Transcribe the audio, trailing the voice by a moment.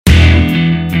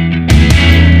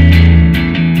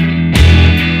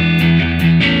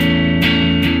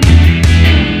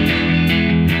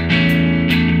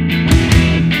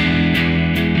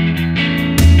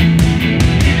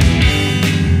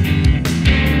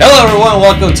Hello everyone,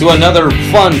 welcome to another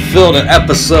fun-filled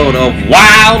episode of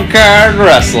Wild Card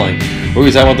Wrestling, where we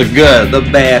talk about the good, the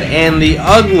bad, and the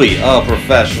ugly of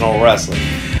professional wrestling.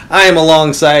 I am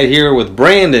alongside here with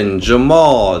Brandon,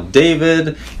 Jamal,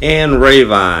 David, and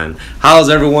Rayvon. How's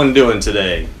everyone doing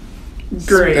today?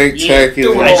 Great.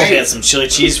 Spectacular. I just had some chili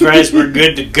cheese fries. We're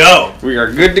good to go. We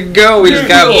are good to go. We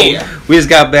just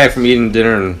got back from eating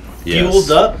dinner and Fueled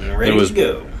up and ready was to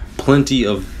go. plenty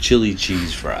of chili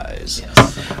cheese fries. Yes.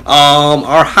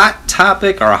 Our hot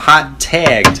topic, our hot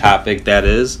tag topic, that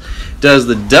is, does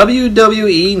the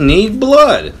WWE need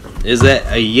blood? Is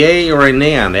that a yay or a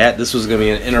nay on that? This was going to be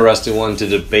an interesting one to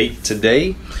debate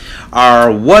today.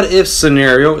 Our what if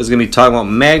scenario is going to be talking about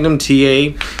Magnum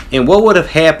TA and what would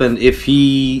have happened if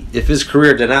his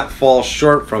career did not fall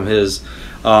short from his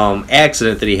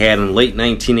accident that he had in late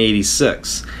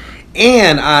 1986.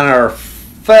 And on our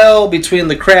fell between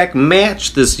the crack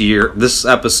match this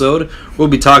episode, we'll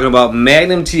be talking about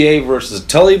Magnum TA versus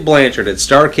Tully Blanchard at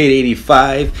Starrcade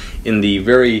 85 in the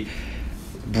very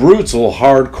brutal,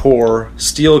 hardcore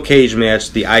steel cage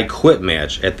match, the I Quit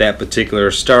match at that particular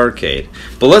Starrcade.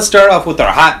 But let's start off with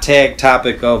our hot tag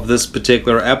topic of this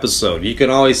particular episode. You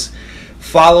can always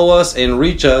follow us and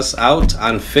reach us out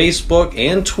on Facebook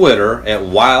and Twitter at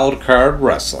Wildcard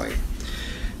Wrestling.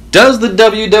 Does the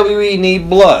WWE need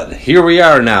blood? Here we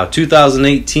are now,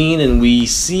 2018, and we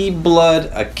see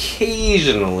blood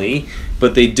occasionally,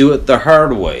 but they do it the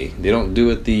hard way. They don't do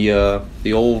it the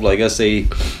old, I guess the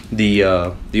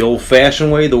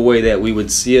old-fashioned way, the way that we would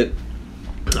see it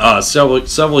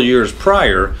several years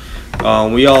prior.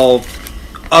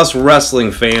 Us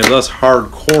wrestling fans, us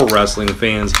hardcore wrestling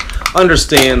fans,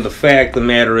 understand the fact of the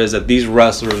matter is that these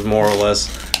wrestlers more or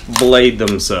less blade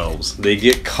themselves. They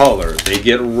get color, they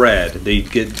get red,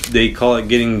 they call it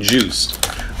getting juiced.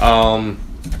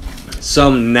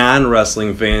 Some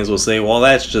non-wrestling fans will say, well,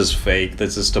 that's just fake,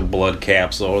 that's just a blood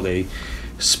capsule, or they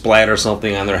splatter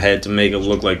something on their head to make it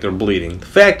look like they're bleeding. The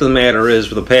fact of the matter is,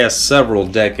 for the past several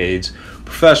decades,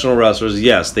 professional wrestlers,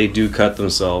 yes, they do cut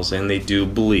themselves and they do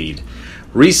bleed.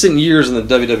 Recent years in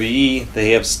the WWE,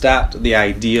 they have stopped the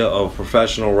idea of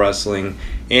professional wrestling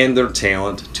and their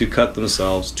talent to cut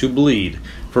themselves, to bleed,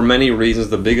 for many reasons.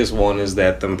 The biggest one is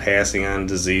that them passing on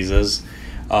diseases,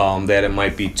 that it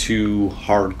might be too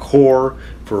hardcore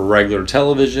for regular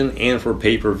television and for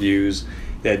pay-per-views,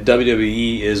 that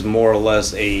WWE is more or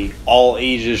less a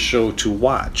all-ages show to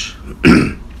watch.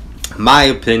 My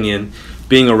opinion,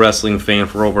 being a wrestling fan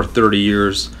for over 30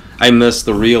 years, I miss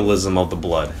the realism of the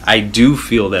blood. I do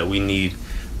feel that we need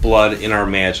blood in our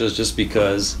matches just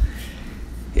because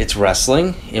it's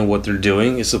wrestling, and what they're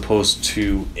doing is supposed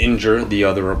to injure the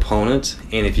other opponent,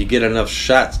 and if you get enough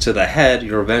shots to the head,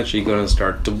 you're eventually going to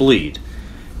start to bleed.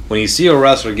 When you see a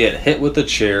wrestler get hit with a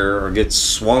chair or get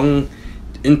swung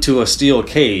into a steel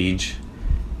cage,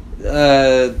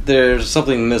 there's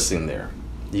something missing there.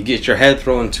 You get your head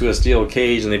thrown into a steel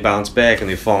cage and they bounce back and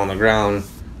they fall on the ground,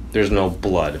 there's no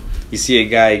blood. You see a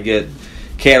guy get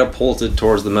catapulted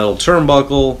towards the metal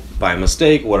turnbuckle by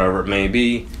mistake, whatever it may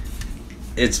be,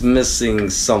 it's missing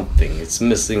something. It's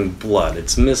missing blood.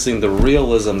 It's missing the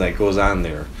realism that goes on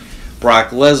there. Brock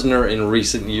Lesnar in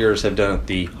recent years have done it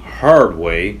the hard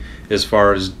way as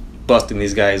far as busting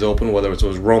these guys open, whether it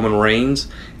was Roman Reigns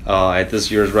at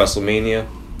this year's WrestleMania,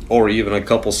 or even a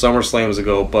couple SummerSlams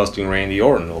ago busting Randy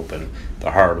Orton open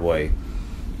the hard way.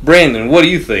 Brandon, what do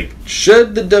you think?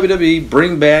 Should the WWE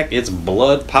bring back its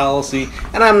blood policy?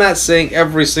 And I'm not saying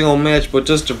every single match, but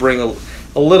just to bring a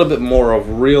little bit more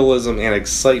of realism and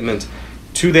excitement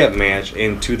to that match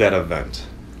and to that event.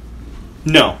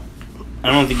 No,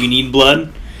 I don't think you need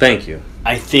blood. Thank you.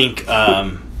 I think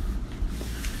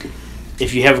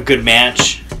if you have a good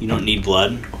match, you don't need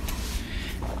blood.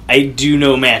 I do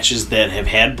know matches that have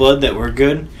had blood that were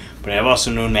good, but I've also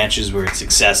known matches where it's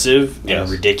excessive and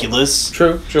ridiculous.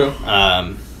 True.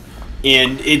 And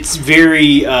it's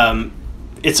very,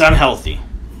 it's unhealthy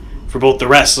for both the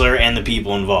wrestler and the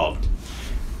people involved.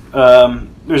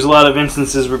 There's a lot of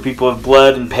instances where people have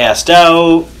bled and passed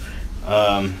out.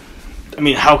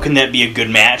 How can that be a good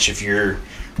match if you're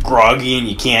groggy and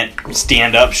you can't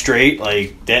stand up straight?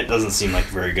 Like, that doesn't seem like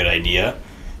a very good idea.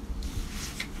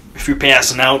 If you're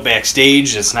passing out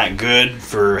backstage, that's not good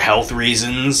for health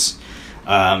reasons.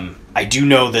 I do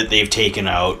know that they've taken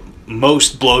out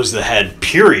most blows to the head,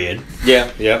 period.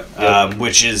 Yeah.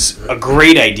 Which is a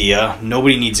great idea.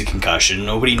 Nobody needs a concussion.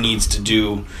 Nobody needs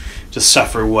to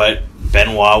suffer what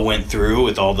Benoit went through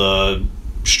with all the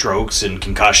strokes and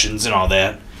concussions and all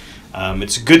that.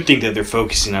 It's a good thing that they're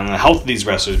focusing on the health of these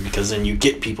wrestlers, because then you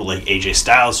get people like AJ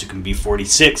Styles who can be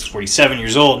 46, 47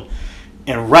 years old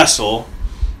and wrestle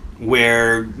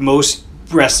where most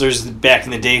wrestlers back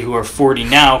in the day who are 40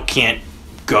 now can't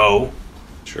go.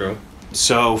 True.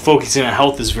 So focusing on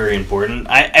health is very important.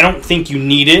 I don't think you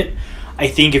need it. I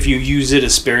think if you use it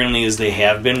as sparingly as they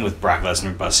have been with Brock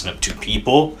Lesnar busting up 2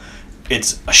 people,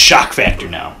 it's a shock factor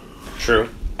now. True.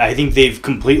 I think they've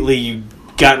completely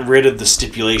gotten rid of the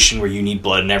stipulation where you need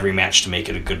blood in every match to make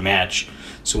it a good match.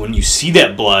 So when you see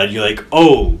that blood, you're like,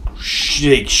 oh,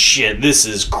 shit, this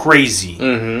is crazy.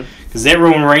 Because that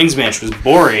Roman Reigns match was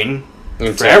boring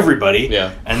for everybody.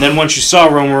 Yeah. And then once you saw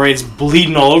Roman Reigns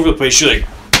bleeding all over the place, you're like,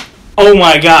 oh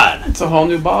my god. It's a whole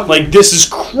new ballgame. Like, this is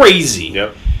crazy.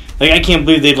 Yep. Like, I can't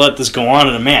believe they'd let this go on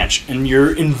in a match. And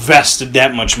you're invested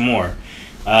that much more.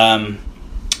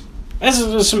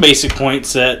 That's some basic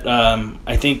points that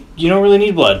I think you don't really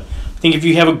need blood. I think if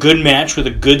you have a good match with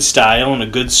a good style and a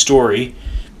good story,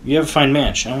 you have a fine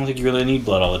match. I don't think you really need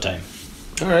blood all the time.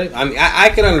 All right. I mean, I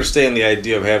can understand the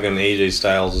idea of having AJ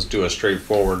Styles just do a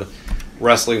straightforward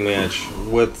wrestling match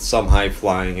with some high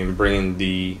flying and bringing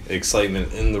the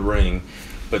excitement in the ring.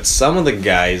 But some of the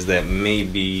guys that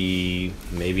maybe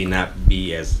not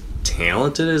be as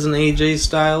talented as an AJ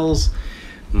Styles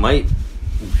might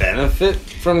benefit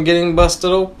from getting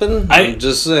busted open. I'm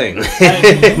just saying.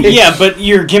 Yeah, but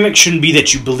your gimmick shouldn't be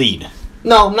that you bleed.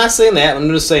 No, I'm not saying that. I'm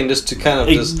just saying just to kind of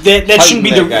just that shouldn't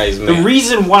be the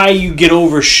reason why you get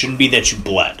over shouldn't be that you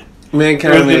bled.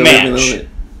 Mankind the match.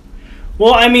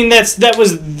 Well, I mean that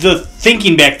was the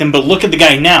thinking back then, but look at the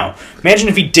guy now. Imagine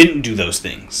if he didn't do those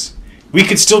things. We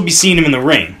could still be seeing him in the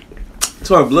ring.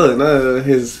 It's my blood, not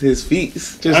his feet.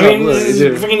 Just I mean,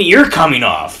 his fucking ear coming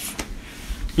off.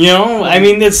 You know, I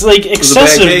mean, it's like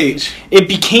excessive. It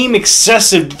became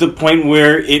excessive to the point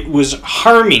where it was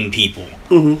harming people.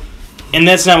 Mm-hmm. And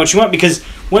that's not what you want, because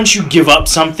once you give up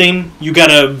something, you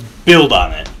gotta build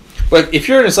on it. But if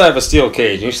you're inside of a steel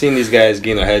cage and you're seeing these guys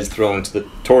getting their heads thrown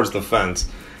towards the fence,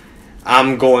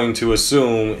 I'm going to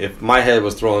assume if my head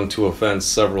was thrown to a fence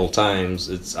several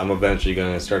times, I'm eventually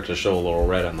going to start to show a little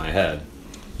red on my head.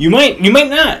 You might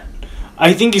not.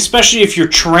 I think especially if you're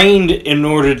trained in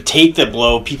order to take that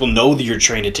blow, people know that you're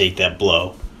trained to take that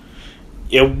blow.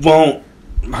 It won't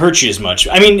hurt you as much.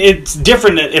 I mean, it's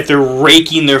different if they're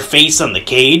raking their face on the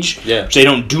cage, which they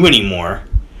don't do anymore,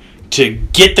 to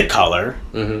get the color,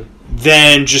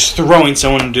 than just throwing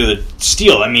someone into the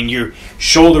steel. I mean, your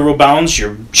shoulder will bounce,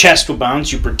 your chest will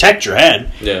bounce, you protect your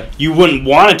head. Yeah. You wouldn't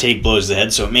want to take blows to the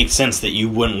head, so it makes sense that you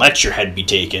wouldn't let your head be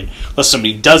taken unless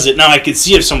somebody does it. Now, I could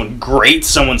see if someone grates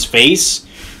someone's face,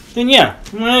 then yeah,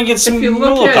 I'm going to get some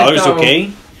little colors,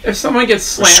 okay? If someone gets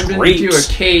slammed into a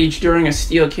cage during a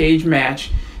steel cage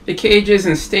match, the cage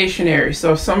isn't stationary,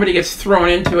 so if somebody gets thrown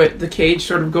into it, the cage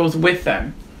sort of goes with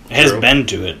them. It has bend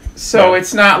to it. So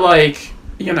it's not like,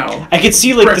 you know... I could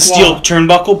see like the steel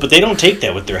turnbuckle, but they don't take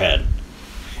that with their head.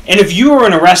 And if you were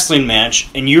in a wrestling match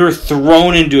and you're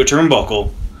thrown into a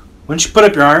turnbuckle, wouldn't you put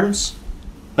up your arms?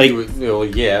 Like,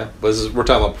 yeah, but we're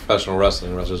talking about professional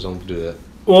wrestling. Wrestlers don't do that.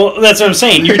 Well, that's what I'm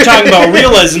saying. You're talking about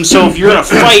realism, so if you're in a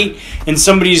fight and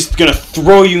somebody's going to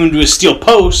throw you into a steel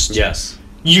post... Yes.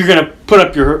 You're going to put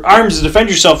up your arms to defend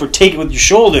yourself or take it with your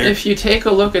shoulder. If you take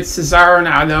a look at Cesaro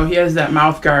now, though, he has that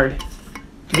mouth guard.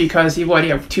 Because he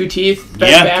have 2 teeth?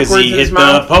 Yeah, because he hit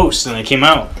the post and it came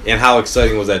out. And how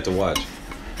exciting was that to watch?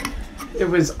 It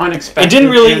was unexpected. It didn't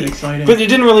really, but it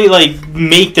didn't really like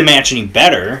make the match any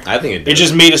better. I think it did. It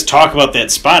just made us talk about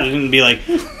that spot. It didn't be like,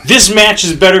 this match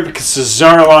is better because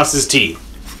Cesaro lost his teeth.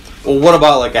 Well, what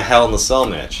about like a Hell in a Cell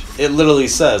match? It literally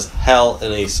says Hell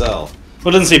in a Cell.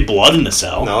 Well, it doesn't say blood in a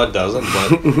cell. No, it doesn't,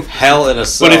 but hell in a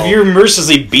cell. But if you're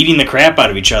mercilessly beating the crap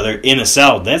out of each other in a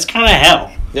cell, that's kind of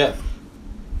hell. Yeah.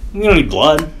 You don't need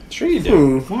blood. Sure you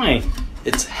do. Why?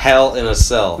 It's hell in a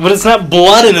cell. But it's not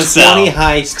blood in a cell. 20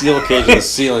 high steel cage with a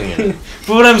ceiling in it.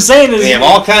 But what I'm saying is... They have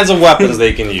all kinds of weapons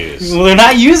they can use. Well, they're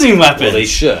not using weapons. Well, they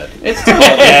should. It's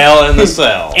hell in the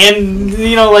cell. And,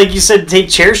 you know, like you said, take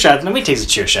chair shots. Nobody takes a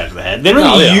chair shot to the head. They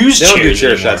don't use chairs. They don't do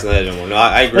chair shots to the head anymore. No,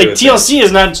 I agree with TLC that.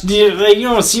 Is not... You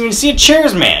don't even see a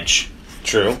chairs match.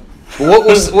 True. But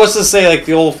what's to say, like,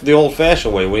 the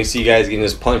old-fashioned way, when you see guys getting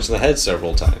just punched in the head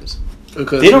several times?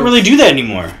 They don't really do that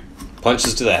anymore.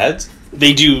 Punches to the heads?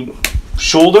 They do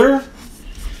shoulder,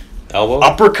 elbow,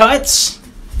 uppercuts.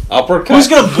 Uppercut? Who's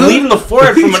going to bleed in the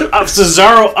forehead from a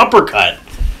Cesaro uppercut?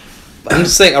 I'm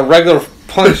just saying a regular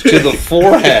punch to the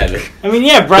forehead. I mean,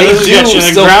 yeah, Brock Lesnar's got you on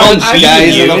the ground. Punch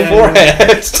guys in the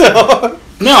forehead. So.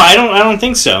 No, I don't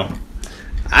think so.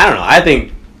 I don't know. I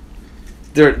think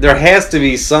there has to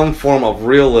be some form of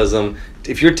realism.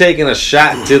 If you're taking a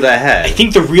shot to the head, I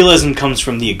think the realism comes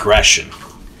from the aggression.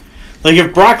 Like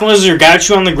if Brock Lesnar got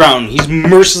you on the ground, he's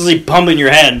mercilessly pumping your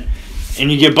head,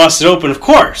 and you get busted open, of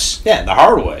course. Yeah, the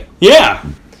hard way. Yeah.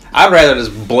 I'd rather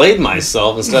just blade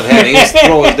myself instead of having him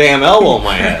throw his damn elbow in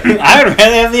my head. I would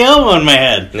rather have the elbow in my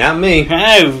head. Not me.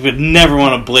 I would never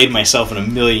want to blade myself in a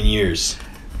million years.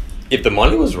 If the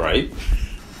money was right.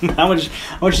 How much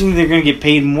do you think they're going to get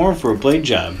paid more for a blade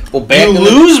job? Well, back you in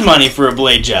lose money for a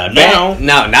blade job now.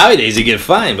 Nowadays you get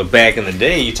fined, but back in the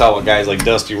day, you talk about guys like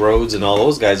Dusty Rhodes and all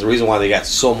those guys, the reason why they got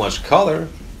so much color,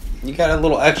 you got a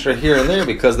little extra here and there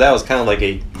because that was kind of like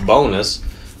a bonus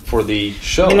for the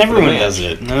show. And everyone does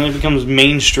it. And then it becomes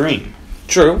mainstream.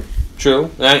 True.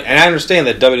 And I understand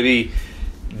that WWE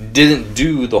didn't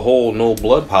do the whole no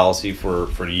blood policy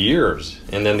for years,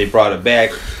 and then they brought it back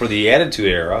for the Attitude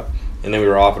Era. And then we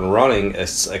were off and running,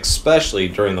 especially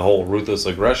during the whole Ruthless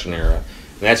Aggression era.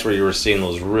 And that's where you were seeing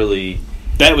those really...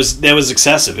 That was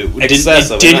excessive.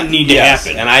 It didn't need to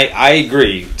happen. And I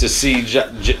agree. To see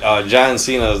John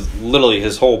Cena, literally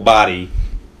his whole body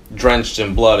drenched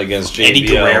in blood against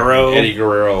JBL, Eddie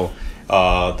Guerrero,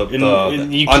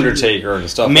 the Undertaker and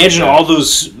stuff imagine like that. all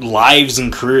those lives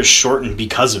and careers shortened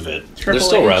because of it. They're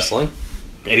still wrestling.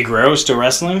 Eddie Guerrero is still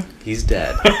wrestling? He's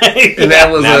dead. And that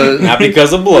was not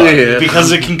because of blood. Yeah.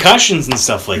 Because of concussions and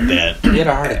stuff like that. He had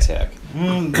a heart attack.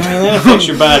 That affects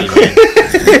your body, man.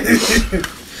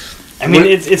 I mean,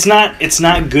 it's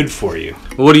not good for you.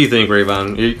 What do you think,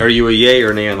 Rayvon? Are you a yay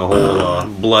or nay on the whole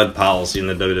blood policy in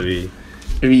the WWE?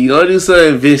 If you gonna do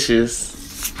something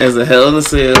vicious, as a Hell in a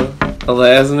Cell, a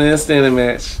last man standing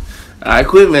match, I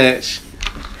Quit match,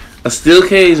 a steel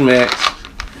cage match,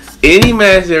 any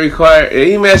match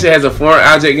that has a foreign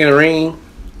object in the ring,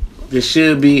 there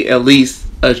should be at least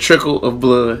a trickle of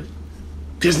blood.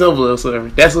 There's no blood whatsoever.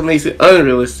 That's what makes it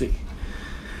unrealistic.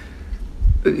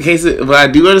 But I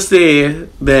do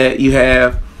understand that you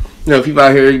have, people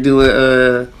out here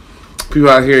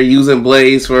using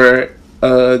blades for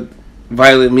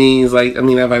violent means,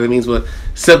 not violent means, but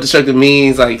self-destructive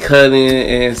means like cutting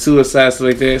and suicide, stuff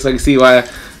like that. So I can see why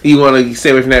you want to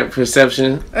stay away from that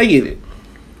perception. I get it.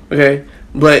 Okay,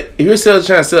 but if you're still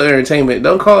trying to sell entertainment,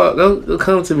 don't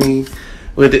come to me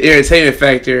with the entertainment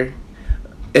factor,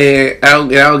 and I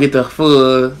don't get the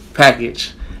full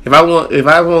package. If I want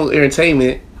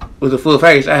entertainment with the full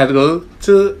package, I have to go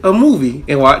to a movie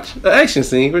and watch an action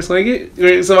scene where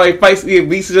somebody fights and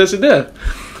beats each other to death.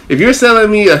 If you're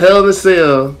selling me a Hell in a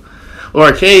Cell or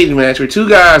a cage match where two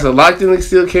guys are locked in a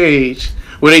steel cage,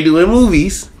 where they do in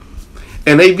movies,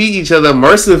 and they beat each other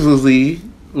mercilessly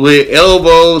with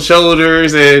elbows,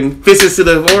 shoulders, and fists to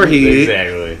the forehead.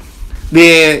 Exactly.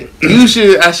 Then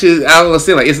I don't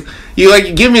say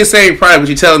you give me the same product, but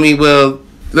you're telling me, well,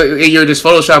 you're just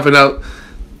photoshopping out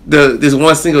this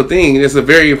one single thing. It's a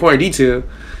very important detail.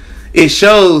 It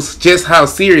shows just how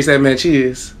serious that match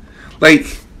is.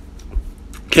 Like,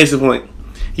 case in point,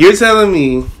 you're telling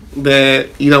me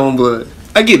that you don't want blood.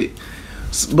 I get it,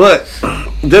 but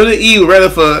WWE would rather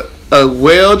for a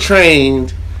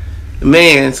well-trained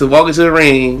man to walk into the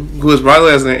ring who is Brock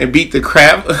Lesnar and beat the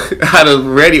crap out of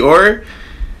Randy Orton,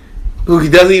 who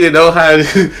doesn't even know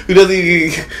who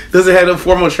doesn't have no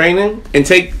formal training, and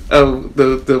take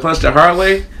the punch the hard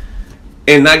way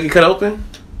and not get cut open. Is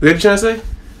that what you're trying to say?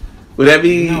 Would that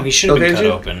be no? He shouldn't have been cut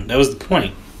open. That was the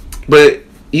point. But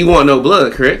you want no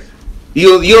blood, correct? You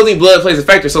don't think blood plays a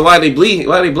factor. So why are they bleeding?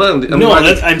 Why are they blood?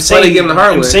 I'm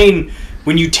saying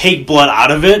when you take blood out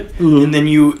of it and then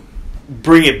you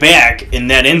bring it back, in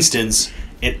that instance,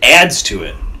 it adds to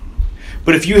it.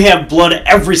 But if you have blood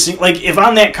every single... Like, if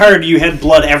on that card you had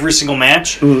blood every single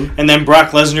match, and then Brock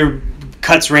Lesnar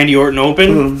cuts Randy Orton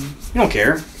open, you don't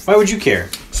care. Why would you care?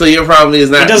 So your problem is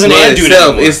not it doesn't blood add to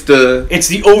itself, it it's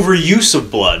the overuse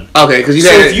of blood. Okay, because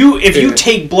if you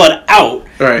take blood out,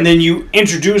 right, and then you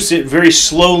introduce it very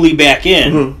slowly back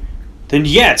in, then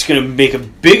it's going to make a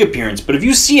big appearance. But if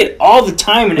you see it all the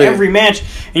time in every match,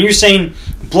 and you're saying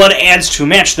blood adds to a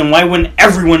match, then why wouldn't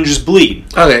everyone just bleed?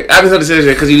 Okay, I misunderstood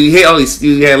that because you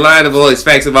had a line of all these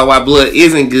facts about why blood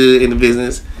isn't good in the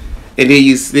business, and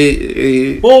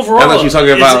then overall, I know what you're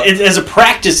talking about. As a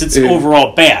practice, it's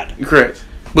overall bad. Correct.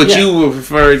 But you would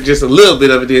prefer just a little bit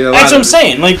of it. That's what I'm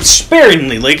saying. Like,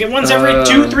 sparingly. Like, once every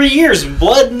 2-3 years,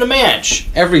 blood in a match.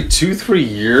 Every 2-3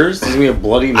 years? Does it mean a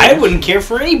bloody match? I wouldn't care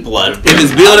for any blood. If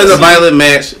it's billed as a violent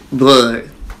match, blood.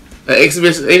 An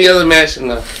exhibition, any other match,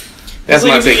 no. That's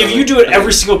my take. If you do it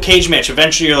every single cage match,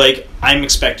 eventually you're like, I'm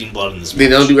expecting blood in this match. They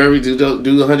don't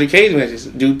do 100 cage matches.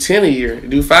 Do 10 a year.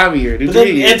 Do 5 a year. Do 3 a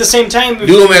year. At the same time, if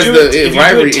do you do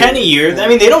it 10 a year, I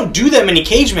mean, they don't do that many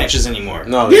cage matches anymore.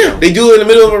 No, they do it in the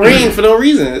middle of a ring for no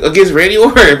reason against Randy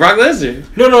Orton and Brock Lesnar.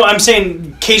 No, I'm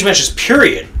saying cage matches,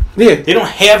 period. Yeah. They don't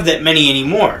have that many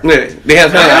anymore. Yeah. They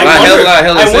have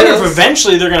I wonder if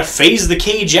eventually they're going to phase the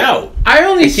cage out. I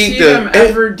only see them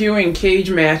ever doing cage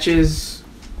matches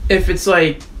if it's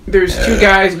like there's two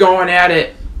guys going at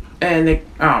it, and they,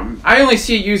 I only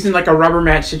see it used in like a rubber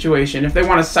match situation. If they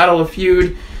want to settle a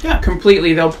feud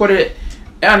completely, they'll put it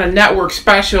on a network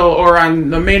special or on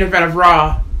the main event of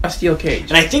Raw, a steel cage.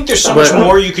 And I think there's so much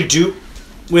more you could do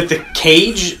with the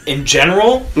cage in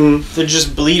general than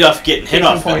just bleed off getting hit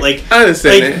off it. Like, I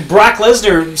understand that. Brock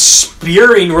Lesnar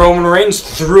spearing Roman Reigns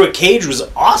through a cage was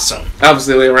awesome.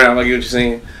 Opposite way around, like what you're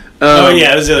saying.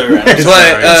 It was the other way around.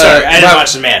 Sorry, I didn't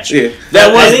watch the match. Yeah.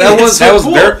 That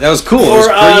was cool. It was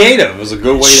creative. It was a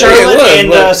good way to Charlotte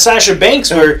and Sasha Banks,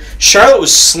 where Charlotte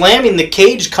was slamming the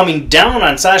cage coming down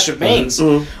on Sasha Banks.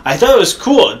 I thought it was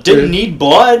cool. It didn't need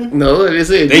blood. No, it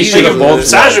isn't. They should have both.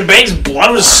 Sasha Banks'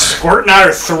 blood was squirting out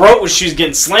her throat when she was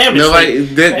getting slammed.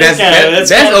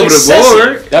 That's over the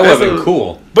board. That would have been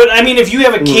cool. But I mean, if you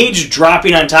have a cage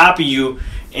dropping on top of you,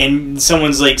 and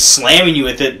someone's like slamming you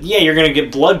with it, you're gonna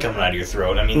get blood coming out of your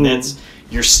throat. I mean, that's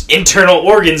your internal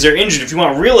organs are injured. If you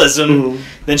want realism,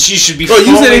 then she should be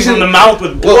foaming from the mouth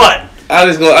with blood. I'll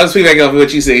just piggyback off of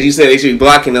what you said. You said they should be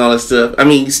blocking all this stuff. I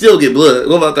mean, you still get blood.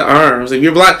 What about the arms? If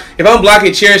I'm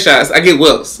blocking chair shots, I get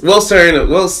welts. Welts turn to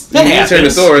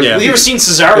sores. Yeah. Have you ever seen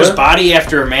Cesaro's body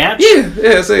after a match? Yeah,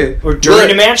 that's it. Or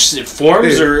during a match, it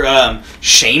forms. Or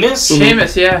Sheamus.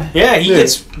 Sheamus, yeah.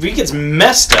 He gets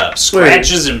messed up,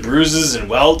 scratches and bruises and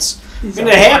welts. I mean,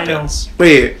 it happens.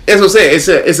 Yeah, that's what I'm saying. It's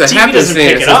a TV happenstance. Doesn't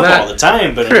pick it up all the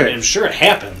time, but I'm sure it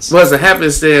happens. Well, it's a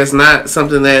happenstance, not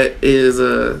something that is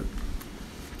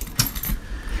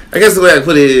I guess the way I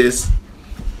put it is,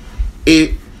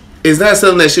 it's not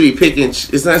something that should be picking.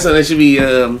 It's not something that should be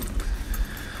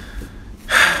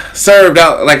served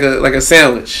out like a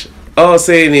sandwich. All I'm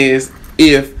saying is,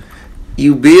 if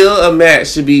you build a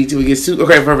match to get super.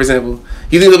 Okay, for example,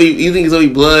 you think it's gonna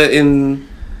be blood in.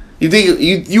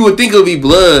 You would think it'll be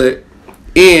blood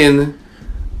in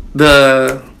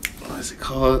the what is it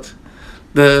called?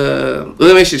 The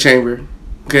Elimination Chamber.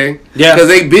 Okay. Yeah. Because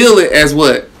they build it as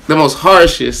what? The most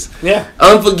harshest,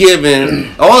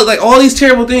 unforgiving, all these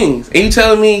terrible things, and you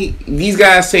telling me these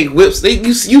guys take whips?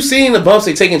 You seen the bumps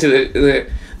they take into the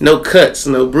no cuts,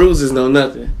 no bruises, no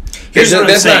nothing.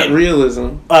 That's not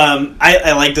realism.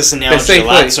 I like this analogy a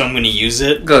lot, so I'm going to use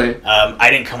it. Go ahead. I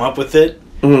didn't come up with it,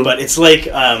 but it's like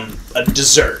a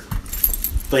dessert.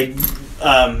 Like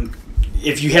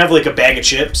if you have like a bag of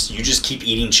chips, you just keep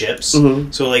eating chips.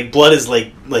 So like blood is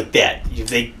like that.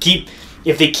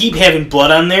 If they keep having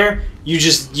blood on there,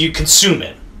 you consume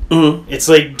it. It's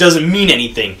like doesn't mean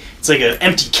anything. It's like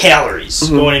empty calories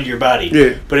going into your body.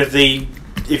 Yeah. But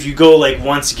if you go like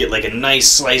once, you get like a nice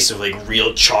slice of like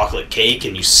real chocolate cake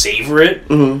and you savor it,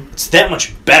 it's that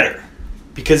much better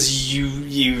because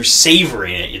you're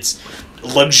savoring it. It's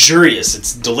luxurious.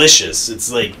 It's delicious.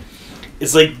 It's like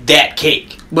that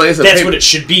cake. But that's what it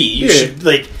should be. You should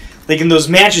like in those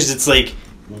matches. It's like,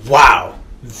 wow.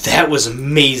 That was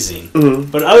amazing.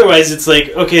 But otherwise, it's like,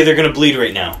 okay, they're going to bleed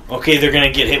right now. Okay, they're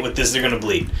going to get hit with this, they're going to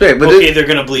bleed. Right, but they're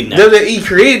going to bleed now. WWE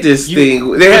created this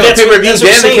thing. They have a pay-per-view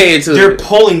dedicated to it. They're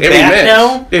pulling back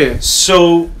now, yeah.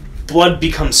 So blood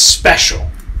becomes special.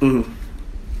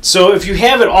 So if you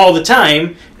have it all the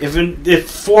time, if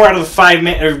 4 out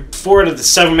of the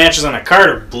 7 matches on a card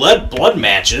are blood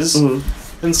matches, then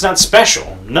it's not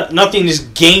special. Nothing is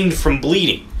gained from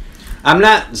bleeding. I'm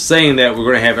not saying that we're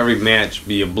going to have every match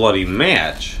be a bloody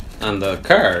match on the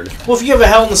card. Well, if you have a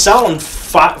Hell in a Cell and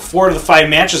 4 of the 5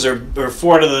 matches or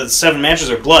 4 out of the 7 matches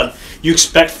are blood, you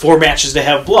expect 4 matches to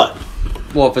have blood.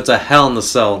 Well, if it's a Hell in the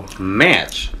Cell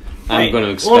match, I'm going to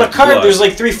expect Well, on a card, blood. there's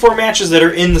like 3-4 matches that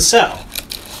are in the cell.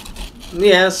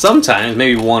 Yeah, sometimes,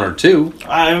 maybe 1 or 2.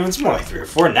 It's more like 3 or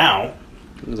 4 now.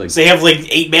 Like, so they have like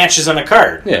 8 matches on a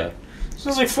card. Yeah. So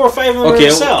there's like 4 or 5 of them in the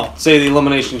cell. Say the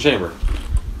Elimination Chamber.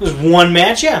 There's 1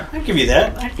 match, yeah. I'll give you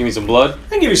that. Give me some blood?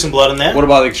 I'll give you some blood in that. What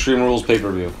about the Extreme Rules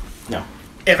pay-per-view? No.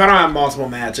 If I don't have multiple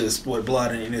matches with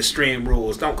blood in Extreme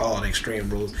Rules, don't call it Extreme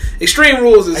Rules. Extreme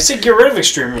Rules is... I said get rid of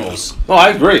Extreme Rules. Oh, I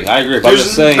agree. But I'm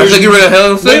just saying... I said get rid of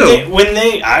Hell in a Cell.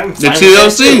 I'm fine the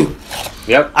TLC. With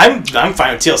yep. I'm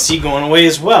fine with TLC going away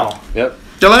as well. Yep.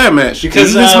 The ladder match.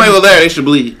 Because if somebody go there, they should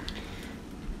bleed.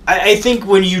 I think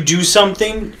when you do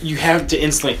something, you have to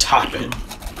instantly top it.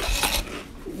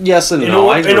 Yes and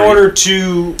no. In order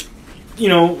to,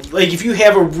 like if you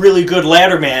have a really good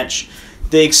ladder match,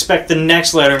 they expect the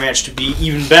next ladder match to be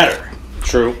even better.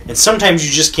 True. And sometimes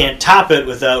you just can't top it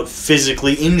without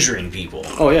physically injuring people.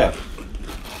 Oh, yeah.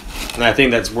 And I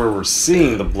think that's where we're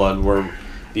seeing the blood, where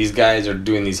these guys are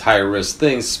doing these high risk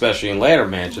things, especially in ladder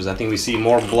matches. I think we see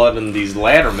more blood in these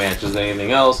ladder matches than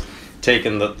anything else.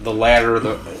 Taking the ladder,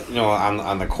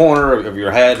 on the corner of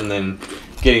your head, and then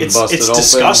getting busted it's open.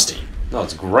 It's disgusting. No,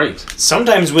 it's great.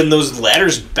 Sometimes when those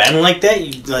ladders bend like that,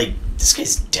 you like, this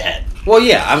guy's dead. Well,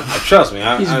 yeah, trust me.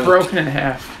 He's broken in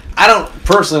half. I don't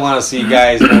personally want to see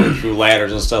guys going through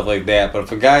ladders and stuff like that, but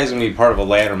if a guy's going to be part of a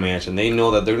ladder match and they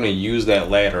know that they're going to use that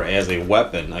ladder as a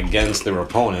weapon against their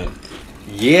opponent,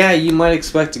 yeah, you might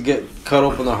expect to get cut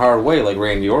open the hard way like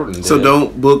Randy Orton did. So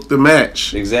don't book the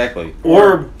match. Exactly.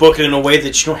 Or book it in a way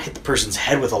that you don't hit the person's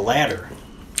head with a ladder.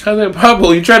 How's that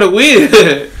possible? You try to win.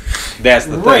 That's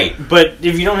the Right, thing. but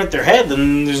if you don't hit their head,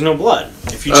 then there's no blood.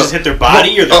 If you just hit their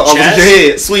body or their With chest your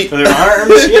head, sweep. or their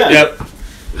arms, yeah. Yep.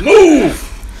 Move!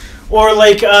 Or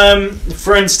like,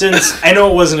 for instance, I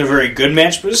know it wasn't a very good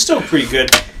match, but it was still pretty good.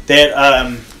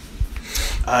 That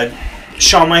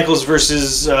Shawn Michaels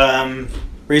versus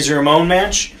Razor Ramon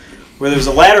match, where there was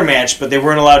a ladder match, but they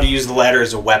weren't allowed to use the ladder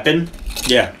as a weapon.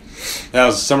 Yeah. That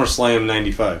was SummerSlam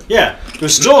 95. Yeah, it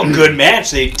was still a good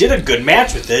match. They did a good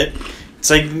match with it. It's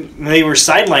like they were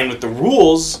sidelined with the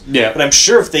rules. Yeah. But I'm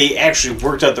sure if they actually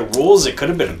worked out the rules, it could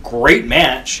have been a great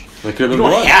match. It could have You been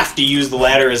don't blood. have to use the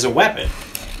ladder as a weapon,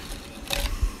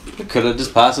 It could have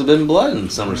just possibly been blood in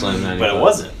SummerSlam 95. but it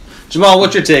wasn't. Jamal,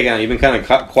 what's your take on it? You've been kind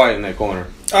of quiet in that corner.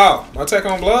 Oh, my take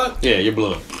on blood? Yeah, your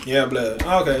blood. Yeah, blood.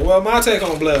 Okay, well, my take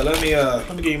on blood. Let me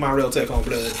give you my real take on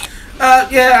blood.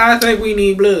 Yeah, I think we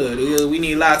need blood. We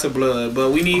need lots of blood,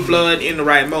 but we need blood in the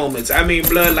right moments. I mean,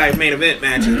 blood like main event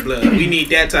matches blood. We need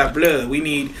that type of blood. We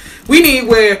need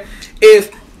where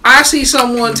if I see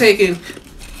someone taking,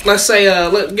 let's say,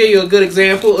 let give you a good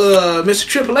example. Mr.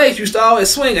 Triple H used to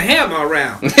always swing a hammer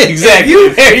around. Exactly.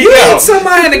 If you go. hit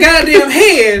somebody in the goddamn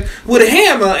head with a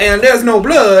hammer and there's no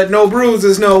blood, no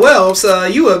bruises, no whelps,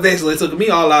 you have basically took me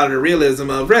all out of the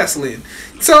realism of wrestling.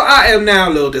 So I am now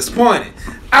a little disappointed.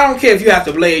 I don't care if you have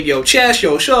to blade your chest,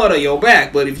 your shoulder, your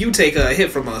back, but if you take a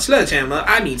hit from a sledgehammer,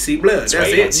 I need to see blood. That's why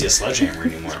you don't see a sledgehammer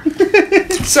anymore.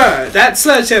 Sir, that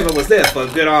sledgehammer was there for a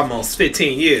good almost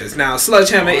 15 years. Now,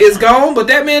 sledgehammer is gone, but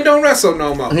that man don't wrestle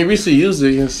no more. He recently used it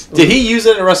against. Did he use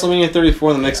it at WrestleMania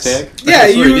 34 in the mixed tag? Yeah,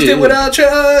 he That's what he used did, it with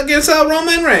yeah. against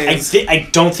Roman Reigns. I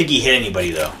don't think he hit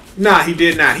anybody though. Nah, he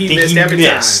did not. He I think missed he every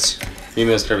missed. He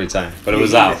missed every time, but it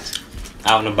was Yeah, he out. missed.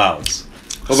 Out and about.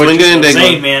 Swing it in there.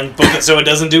 Saying, man, book it so it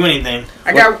doesn't do anything.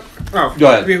 I got. Oh, Go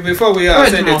ahead. Before we ahead,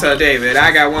 send it Jamal. to David,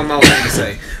 I got one more thing to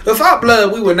say. Without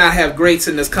blood, we would not have greats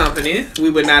in this company. We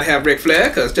would not have Ric Flair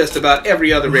because just about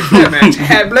every other Ric Flair match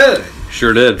had blood.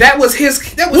 Sure did. That was his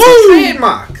his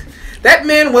trademark. That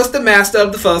man was the master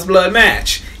of the first blood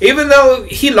match. Even though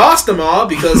he lost them all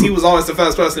because he was always the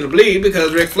first person to bleed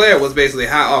because Ric Flair was basically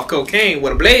high off cocaine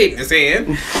with a blade in his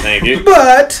hand. Thank you.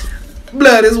 But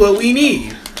blood is what we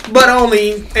need. But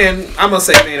only, and I'm gonna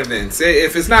say main events.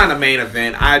 If it's not a main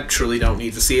event, I truly don't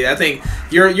need to see it. I think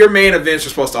your main events are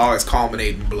supposed to always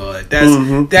culminate in blood.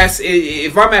 That's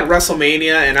if I'm at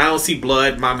WrestleMania and I don't see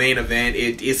blood, my main event,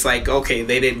 it's like okay,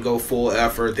 they didn't go full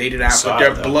effort. They did not Saw put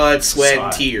their it, though. blood, sweat, Saw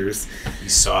and it. tears. You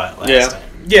saw it last Yeah. time.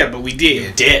 Yeah, but we You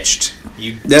did. ditched.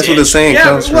 You That's what the ditched. saying Yeah,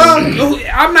 comes from. well,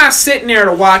 I'm not sitting there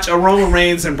to watch a Roman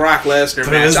Reigns and Brock Lesnar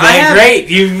But match. it was I that had- great.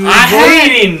 You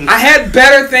bleeding. I had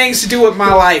better things to do with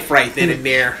my life right then and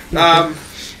there.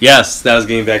 Yes, that was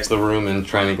getting back to the room and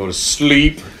trying to go to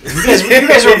sleep. You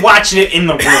guys were watching it in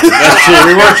the room. That's true.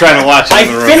 We were trying to watch it I in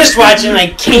the room. finished watching and I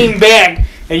came back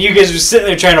and you guys were sitting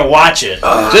there trying to watch it.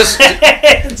 Just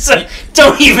So,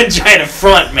 don't even try to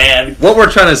front, man. what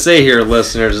we're trying to say here,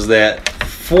 listeners, is that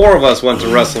 4 of us went to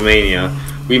WrestleMania.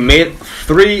 We made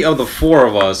 3 of the 4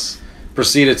 of us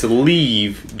proceeded to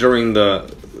leave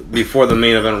before the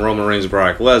main event, Roman Reigns,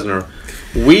 Brock Lesnar.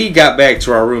 We got back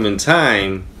to our room in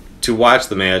time to watch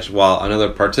the match, while another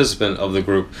participant of the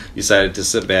group decided to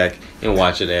sit back and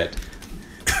watch it at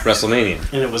WrestleMania.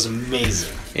 And it was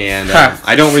amazing. And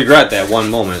I don't regret that one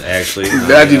moment, actually.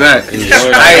 I do not. Enjoyed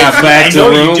it. I got back I to know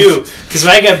the room. you do. Because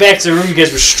when I got back to the room, you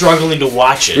guys were struggling to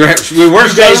watch it. We were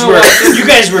You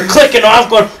guys were clicking off,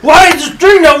 going, "Why is this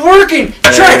thing not working?"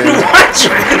 Trying to watch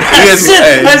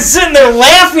it. I'm sitting there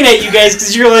laughing at you guys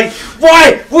because you're like,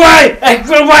 "Why? I'm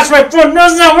gonna watch my phone. No,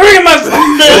 it's not working on my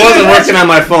phone." It wasn't working on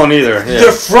my phone either. Yeah.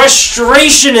 The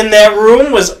frustration in that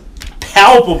room was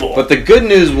palpable. But the good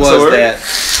news was So that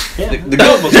yeah.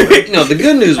 the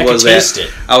good news I was could that taste it.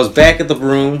 I was back at the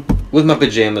room with my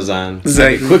pajamas on.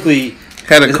 Exactly. Quickly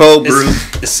Had a cold brew.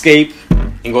 escape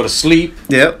and go to sleep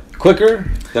Yep. quicker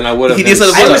than I would have. He been did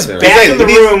something I stuck was there. back in the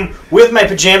Exactly. room with my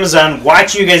pajamas on,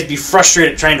 watching you guys be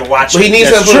frustrated trying to watch But it. he needs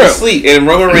That's to put him to true. sleep. And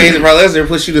Roman Reigns and Brock Lesnar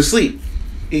puts you to sleep.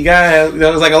 He got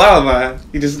that was like a lullaby.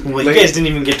 He just Well, you guys didn't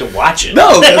even get to watch it.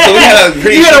 no. So we had a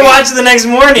pretty You gotta shitty- watch it the next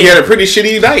morning. He had a pretty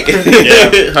shitty night.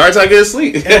 Yeah. Hard time getting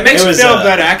sleep. And it makes It me was, feel uh,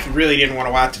 better. I really didn't want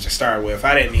to watch it to start with.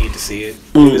 I didn't need to see it.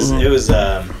 It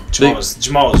was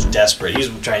Jamal was desperate. He was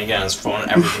trying to get on his phone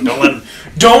and everything.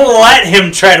 Don't let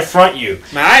him try to front you.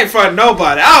 Man, I ain't fronting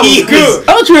nobody. I He was good.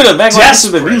 I was trying to back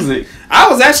Desperate. the music. I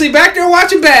was actually back there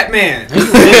watching Batman. The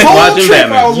Watching whole trip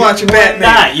Batman. I was watching You were Batman.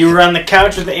 not. You were on the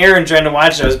couch with Aaron trying to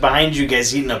watch it. I was behind you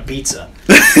guys eating a pizza.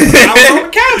 I was on the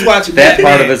couch watching That Batman.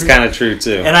 part of it's kind of true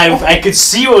too. And I could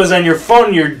see what was on your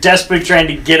phone. You're desperately trying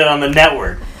to get it on the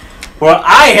network. Well,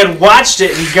 I had watched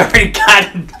it and already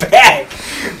got it back,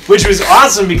 which was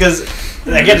awesome because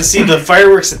I got to see the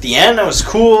fireworks at the end. That was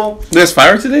cool. There's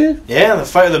fire today? Yeah,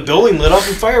 the building lit up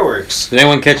in fireworks. Did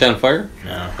anyone catch on fire?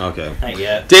 No, Okay. not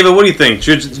yet. David, what do you think?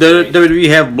 Should the WWE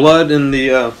have blood in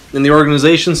the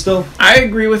organization still? I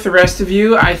agree with the rest of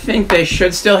you. I think they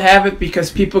should still have it because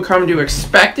people come to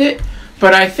expect it,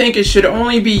 but I think it should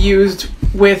only be used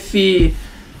with the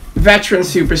veteran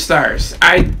superstars.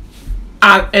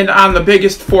 And on the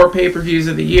biggest 4 pay-per-views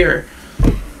of the year.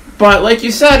 But like you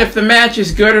said, if the match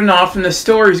is good enough and the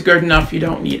story's good enough, you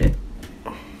don't need it.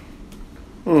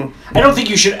 I don't think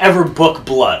you should ever book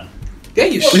blood. Yeah,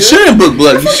 you should. You shouldn't book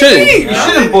blood. You shouldn't. You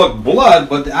shouldn't book blood,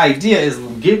 but the idea is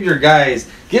give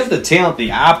the talent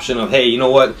the option of, hey, you know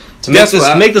what? To That's what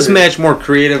I make this think. match more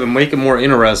creative and make it more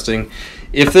interesting.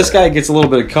 If this guy gets a little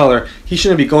bit of color, he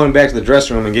shouldn't be going back to the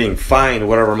dressing room and getting fined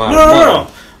whatever amount of money. No.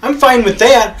 I'm fine with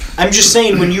that. I'm just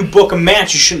saying when you book a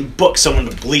match, you shouldn't book someone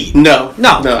to bleed. No.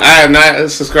 No. I am not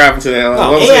subscribing to that. What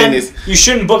I'm saying And is, you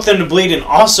shouldn't book them to bleed, and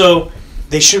also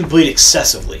they shouldn't bleed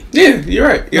excessively. yeah, you're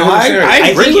right. You're No, 100% right. I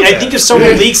agree with I that. think if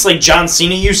someone leaks like John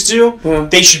Cena used to, Yeah.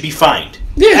 they should be fined.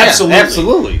 Yeah, absolutely.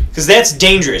 Absolutely. Because that's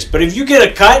dangerous. But if you get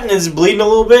a cut and it's bleeding a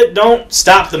little bit, don't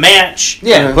stop the match.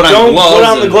 Yeah, put on Don't gloves. put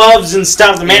on the and- gloves and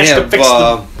stop the match to have, fix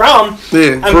the problem.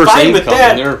 Yeah, I'm first fine aid with come in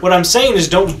that. there. What I'm saying is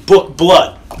don't book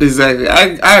blood. exactly.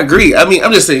 I agree. I mean,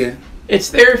 I'm just saying. It's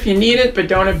there if you need it, but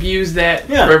don't abuse that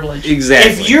Yeah. privilege.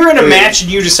 Exactly. If you're in a Yeah. match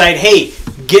and you decide, hey,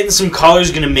 getting some color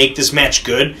is going to make this match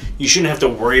good, you shouldn't have to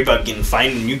worry about getting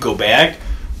fined when you go back.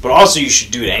 But also, you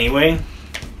should do it anyway.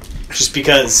 Just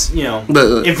because,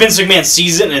 But if Vince McMahon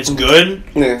sees it and it's good,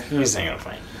 yeah, he's not going to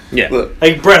find it. Yeah. look,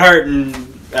 Like Bret Hart and,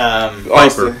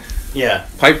 Austin, yeah,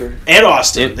 Piper. and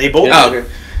Austin. Yeah. They both Yeah. did.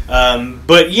 Oh, okay.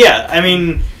 But yeah, I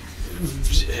mean,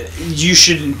 you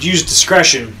should use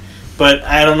discretion. But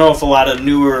I don't know if a lot of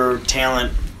newer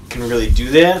talent can really do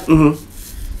that. Mhm.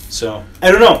 So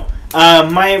I don't know.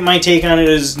 My take on it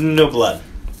is no blood.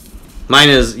 Mine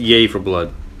is yay for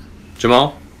blood.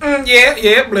 Jamal?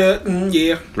 Yeah, blood.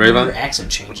 Yeah. Rayvon? Your accent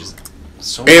changes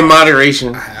so And much.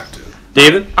 moderation. I have to.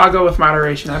 David? I'll go with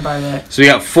moderation. I buy that. So we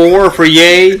got 4 for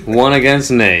yay, 1 against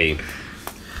nay.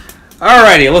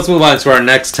 Alrighty, let's move on to our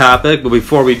next topic. But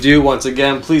before we do, once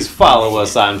again, please follow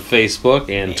us on Facebook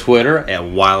and Twitter at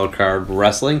Wildcard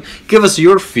Wrestling. Give us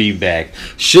your feedback.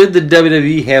 Should the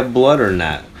WWE have blood or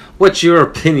not? What's your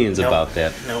opinions Nope. about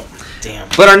that? No, damn.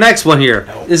 But our next one here,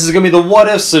 Nope. this is going to be the what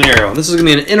if scenario. This is going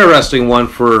to be an interesting one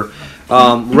for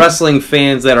wrestling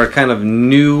fans that are kind of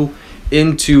new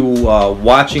into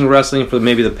watching wrestling for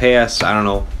maybe the past, I don't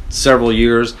know, several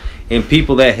years. And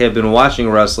people that have been watching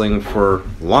wrestling for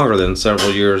longer than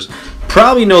several years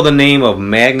probably know the name of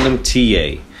Magnum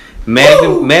TA.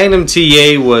 Magnum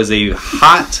TA was a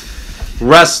hot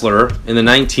wrestler in the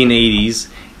 1980s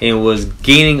and was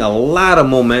gaining a lot of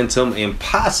momentum and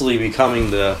possibly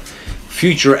becoming the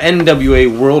future NWA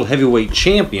World Heavyweight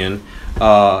Champion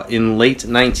in late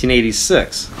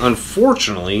 1986.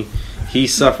 Unfortunately, he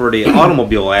suffered an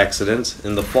automobile accident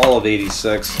in the fall of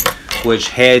 '86, which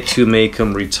had to make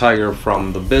him retire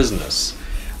from the business.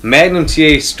 Magnum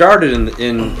TA started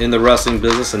in the wrestling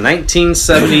business in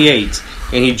 1978,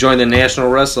 and he joined the National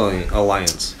Wrestling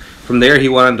Alliance. From there, he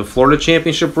went on to Florida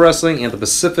Championship Wrestling and the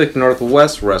Pacific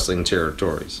Northwest Wrestling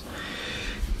Territories.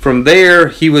 From there,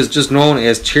 he was just known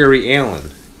as Terry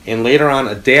Allen, and later on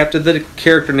adapted the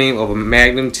character name of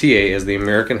Magnum TA as the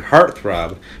American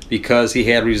Heartthrob because he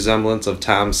had resemblance of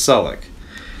Tom Selleck.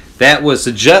 That was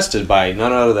suggested by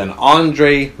none other than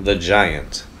Andre the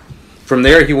Giant. From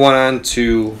there, he went on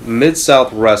to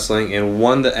Mid-South Wrestling and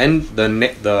won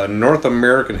the North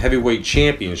American Heavyweight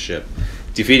Championship,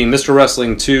 defeating Mr.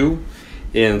 Wrestling 2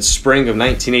 in spring of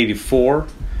 1984,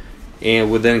 and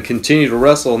would then continue to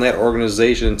wrestle in that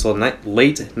organization until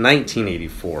late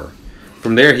 1984.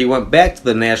 From there, he went back to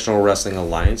the National Wrestling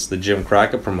Alliance, the Jim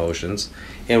Crockett Promotions,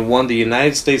 and won the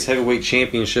United States Heavyweight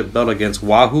Championship belt against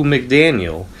Wahoo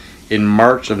McDaniel in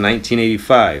March of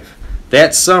 1985.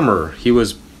 That summer, he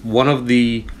was one of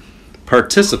the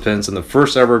participants in the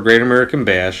first ever Great American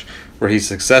Bash, where he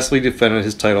successfully defended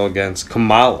his title against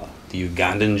Kamala, the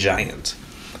Ugandan giant.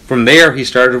 From there, he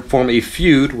started to form a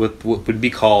feud with what would be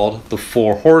called the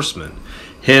Four Horsemen.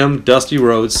 Him, Dusty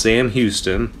Rhodes, Sam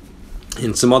Houston,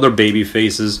 and some other baby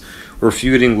faces were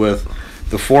feuding with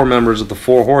the four members of the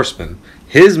Four Horsemen.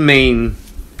 His main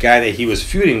guy that he was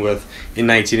feuding with in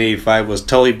 1985 was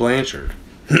Tully Blanchard.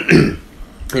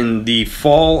 In the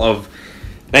fall of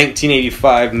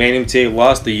 1985, Magnum TA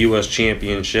lost the U.S.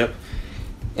 Championship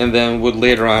and then would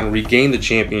later on regain the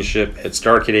championship at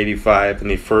Starrcade 85 in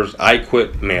the first I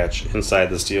Quit match inside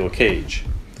the steel cage.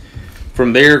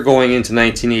 From there, going into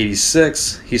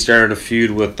 1986, he started a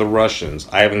feud with the Russians,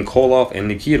 Ivan Koloff and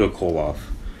Nikita Koloff.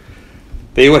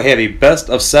 They would have a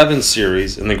best-of-7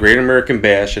 series in the Great American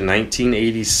Bash in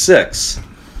 1986.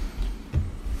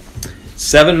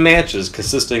 7 matches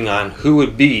consisting on who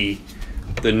would be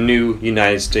the new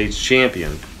United States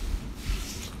champion.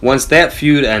 Once that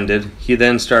feud ended, he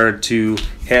then started to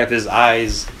have his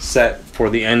eyes set for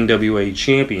the NWA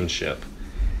Championship.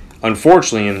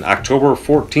 Unfortunately, on October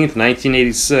 14th,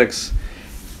 1986,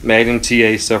 Magnum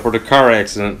TA suffered a car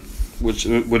accident, which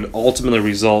would ultimately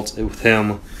result with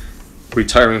him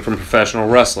retiring from professional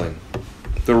wrestling.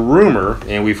 The rumor,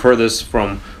 and we've heard this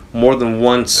from more than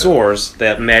one source,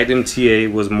 that Magnum TA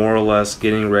was more or less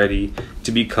getting ready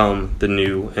to become the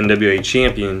new NWA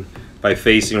champion by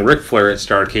facing Ric Flair at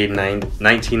Starrcade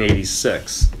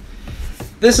 1986.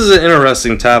 This is an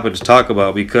interesting topic to talk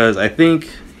about because I think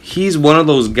he's one of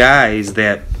those guys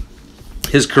that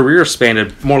his career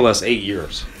spanned more or less 8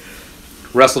 years.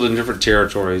 Wrestled in different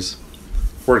territories.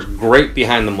 Worked great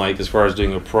behind the mic as far as doing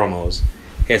the promos.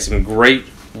 Had some great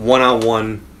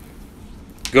one-on-one,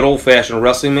 good old-fashioned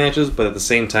wrestling matches, but at the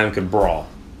same time could brawl.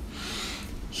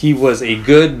 He was a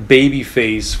good baby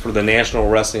face for the National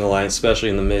Wrestling Alliance, especially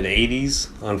in the mid-'80s.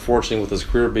 Unfortunately, with his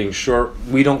career being short,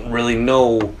 we don't really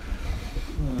know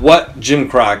what Jim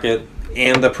Crockett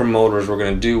and the promoters were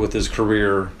going to do with his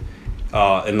career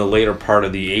in the later part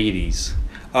of the 80s.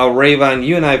 Rayvon,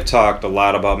 you and I have talked a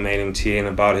lot about Magnum TA and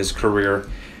about his career.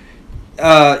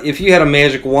 If you had a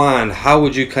magic wand, how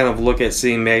would you kind of look at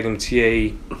seeing Magnum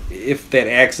TA if that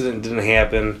accident didn't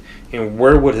happen, and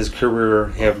where would his career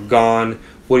have gone?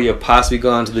 Would he have possibly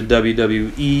gone to the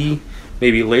WWE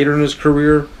maybe later in his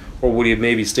career, or would he have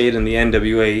maybe stayed in the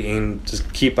NWA and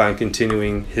just keep on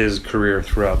continuing his career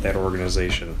throughout that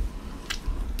organization?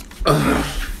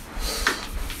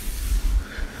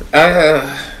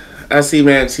 I see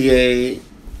Magnum TA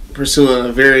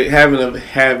pursuing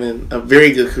having a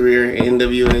very good career in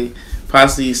NWA,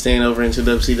 possibly staying over into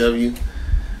WCW,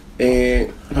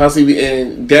 and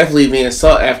definitely being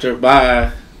sought after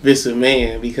by Vince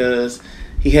McMahon, because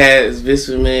he has Vince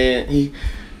McMahon.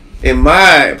 In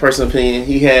my personal opinion,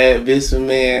 he had Vince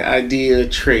McMahon ideal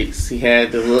traits. He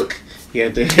had the look, he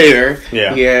had the hair,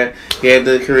 yeah. he had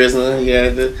the charisma, he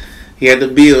had the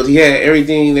build, he had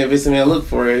everything that Vince McMahon looked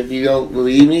for. If you don't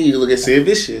believe me, you can look at Sid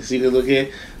Vicious, you can look at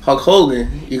Hulk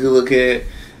Hogan, you can look at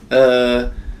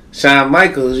Shawn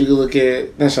Michaels, you can look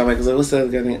at not Shawn Michaels, what's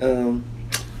that guy name?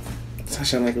 It's not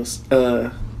Shawn Michaels.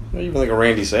 Even like a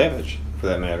Randy Savage, for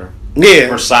that matter.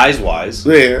 Yeah. Or size-wise.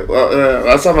 Yeah. Well,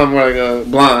 I was talking about more like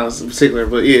blondes in particular,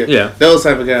 but yeah. Those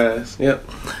type of guys. Yep.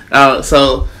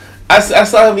 So I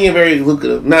saw him being very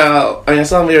lucrative. Now, I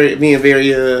saw him being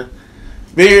very,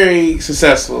 very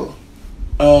successful.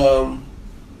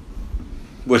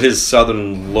 With his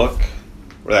southern look,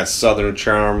 or that southern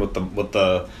charm, with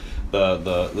the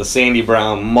Sandy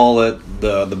Brown mullet,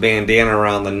 the bandana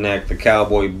around the neck, the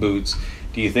cowboy boots,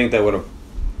 do you think that would have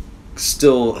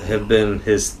still have been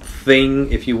his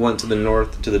thing if you went to the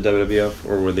North, to the WWF,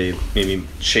 or would they maybe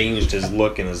changed his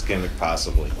look and his gimmick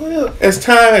possibly? Well, as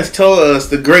time has told us,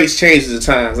 the greats change at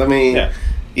times. I mean,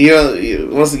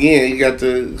 once again, you got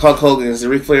the Hulk Hogan's, the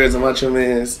Ric Flairs, the Macho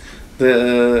Man's,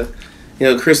 the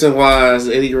Chris Benoit's,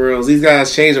 Eddie Guerrero's. These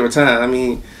guys change over time. I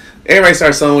mean, everybody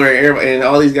starts somewhere, and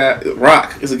all these guys.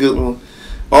 Rock is a good one.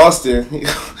 Austin,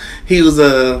 he was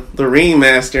the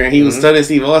ringmaster, and he was studying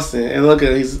Steve Austin. And look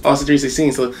at he's Austin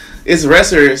 316. So it's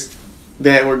wrestlers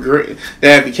that were great,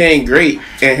 that became great,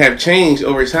 and have changed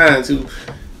over time to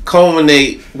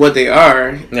culminate what they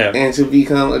are, and to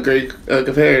become a great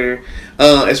competitor.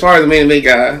 As far as the main event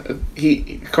guy,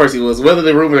 of course he was. Whether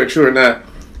the rumors are true or not,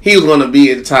 he was going to be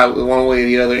at the top one way or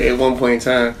the other at one point in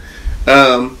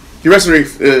time. You wrestle,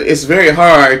 it's very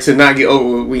hard to not get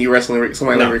over when you're wrestling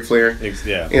somebody like Ric Flair.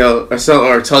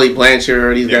 Or Tully Blanchard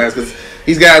or these guys, because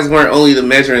these guys weren't only the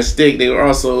measuring stick; they were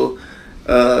also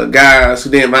guys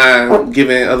who didn't mind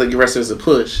giving other wrestlers a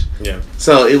push. Yeah.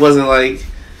 So it wasn't like,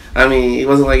 it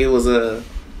was a.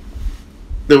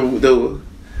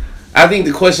 I think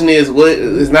the question is what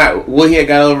is not what he had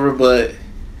got over, but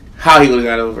how he would have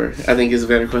got over. I think is a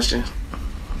better question.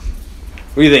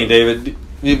 What do you think, David?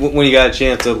 When you got a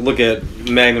chance to look at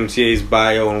Magnum TA's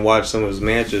bio and watch some of his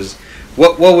matches,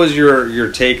 what was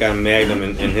your take on Magnum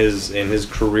and his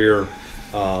career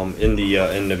in the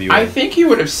NWA? I think he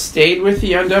would have stayed with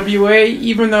the NWA,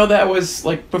 even though that was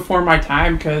like before my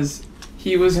time, because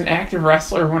he was an active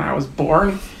wrestler when I was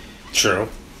born. True.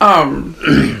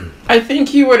 I think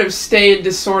he would have stayed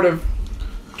to sort of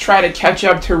try to catch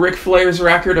up to Ric Flair's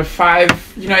record of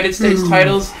 5 United States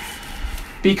titles,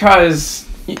 because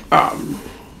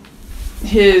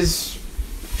his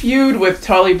feud with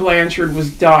Tully Blanchard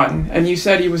was done, and you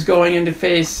said he was going in to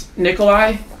face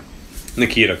Nikita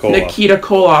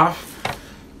Koloff.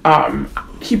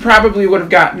 He probably would have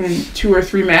gotten 2 or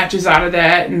 3 matches out of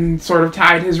that and sort of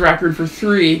tied his record for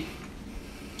 3,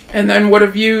 and then would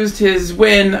have used his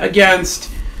win against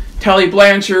Tully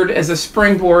Blanchard as a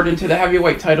springboard into the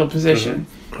heavyweight title position,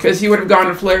 because he would have gone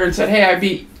to Flair and said, "Hey, I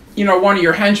beat one of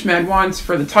your henchmen once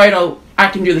for the title. I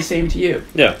can do the same to you."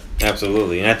 Yeah,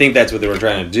 absolutely, and I think that's what they were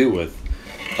trying to do with.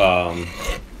 And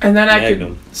then I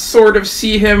Magnum. could sort of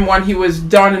see him when he was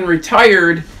done and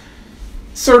retired,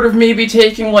 sort of maybe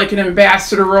taking like an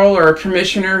ambassador role or a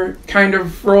commissioner kind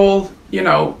of role.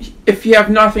 If you have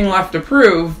nothing left to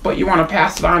prove, but you want to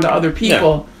pass it on to other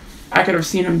people. I could have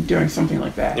seen him doing something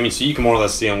like that. I mean, so you can more or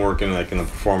less see him working like in the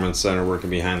Performance Center, working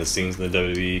behind the scenes in the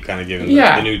WWE, kind of giving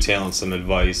the new talent some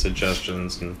advice,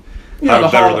 suggestions, and how to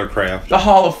better their craft. The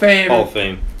Hall of Fame. Hall of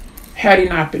Fame. Had he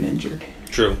not been injured.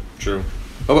 True.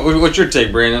 What's your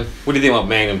take, Brandon? What do you think about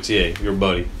Magnum TA, your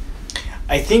buddy?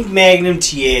 I think Magnum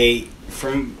TA,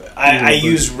 I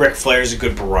use Ric Flair as a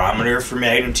good barometer for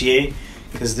Magnum TA,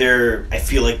 because I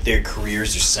feel like their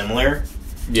careers are similar.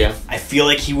 Yeah. I feel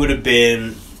like he would have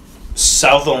been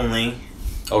South only.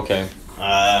 Okay.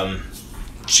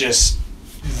 Just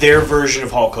their version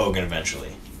of Hulk Hogan eventually.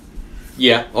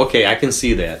 Yeah, okay, I can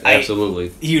see that.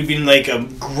 Absolutely. He would be like a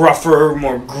gruffer,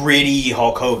 more gritty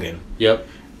Hulk Hogan. Yep.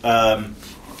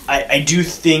 I do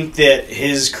think that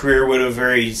his career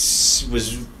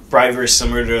was probably very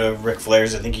similar to Ric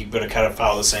Flair's. I think he would have kind of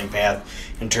followed the same path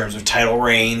in terms of title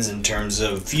reigns, in terms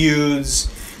of feuds.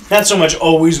 Not so much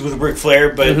always with Ric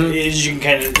Flair, but as you can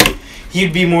kind of...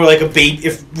 He'd be more like a baby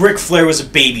if Ric Flair was a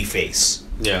baby face.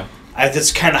 Yeah.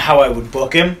 That's kind of how I would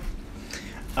book him.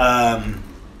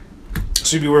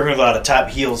 So he'd be working with a lot of top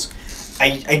heels.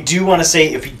 I do want to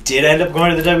say if he did end up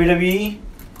going to the WWE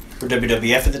or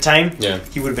WWF at the time,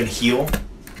 he would have been heel.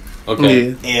 Okay.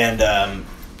 Yeah. And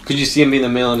could you see him being the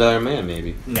 $1 Million Man?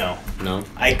 Maybe. No. No.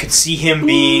 I could see him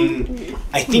being.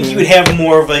 I think he would have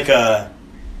more of like a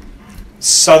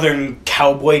Southern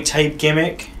cowboy type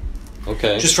gimmick.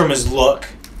 Okay. Just from his look.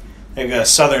 Like a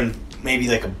Southern, maybe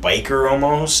like a biker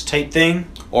almost type thing.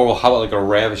 Or how about like a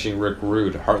ravishing Rick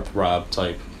Rude, heartthrob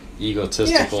type,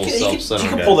 egotistical, self-centered he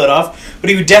could guy? pull that off. But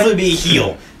he would definitely be a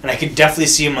heel. And I could definitely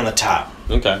see him on the top.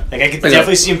 Okay. Like I could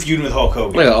definitely see him feuding with Hulk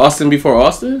Hogan. Like Austin before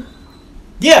Austin?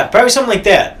 Yeah, probably something like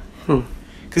that.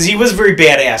 Because he was very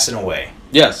badass in a way.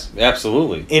 Yes,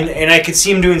 absolutely. And I could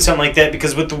see him doing something like that,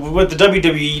 because what the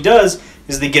WWE does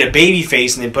is they get a baby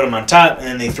face and they put him on top and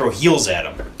then they throw heels at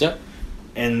him. Yep.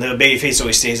 And the baby face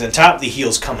always stays on top. The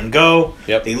heels come and go.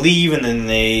 Yep. They leave and then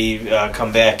they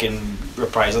come back and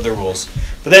reprise other roles.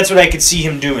 But that's what I could see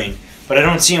him doing. But I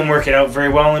don't see him working out very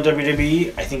well in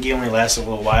WWE. I think he only lasts a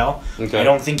little while. Okay. I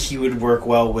don't think he would work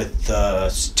well with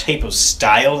the type of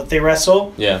style that they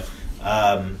wrestle. Yeah.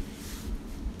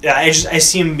 I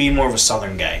see him being more of a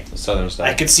Southern guy. The Southern style.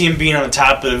 I could see him being on the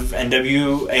top of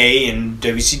NWA and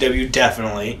WCW,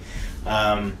 definitely.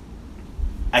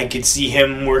 I could see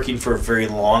him working for a very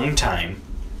long time.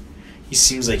 He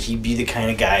seems like he'd be the kind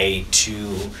of guy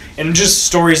to... And just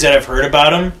stories that I've heard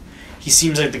about him, he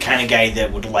seems like the kind of guy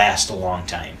that would last a long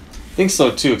time. I think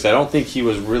so, too, because I don't think he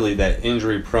was really that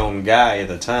injury-prone guy at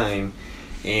the time.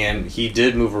 And he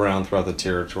did move around throughout the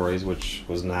territories, which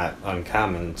was not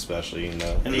uncommon, especially in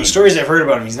the... And the stories I've heard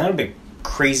about him, he's not a big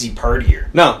crazy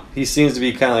partier. No, he seems to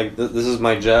be kind of like, this is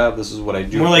my job, this is what I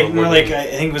do. More like I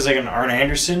think it was like an Arn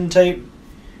Anderson type.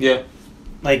 Yeah.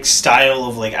 Like style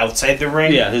of like outside the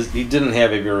ring. Yeah, he didn't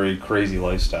have a very crazy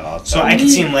lifestyle. So I could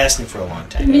see him lasting for a long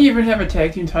time. Didn't he even have a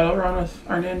tag team title run with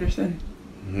Arn Anderson?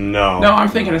 No. No, I'm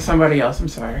thinking of somebody else. I'm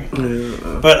sorry.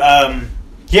 But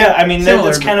yeah, I mean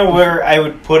that's kind of where I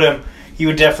would put him. He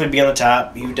would definitely be on the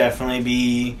top. He would definitely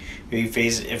be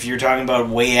face. If you're talking about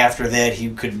way after that, he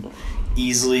could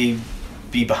easily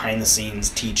be behind the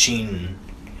scenes teaching and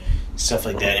stuff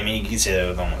like that. I mean, you could say that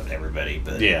with almost everybody,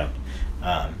 but Yeah.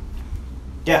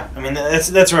 Yeah, I mean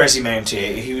that's where I see Magnum TA.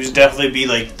 He would definitely be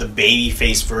like the baby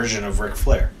face version of Ric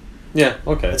Flair. Yeah.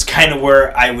 Okay. That's kind of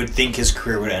where I would think his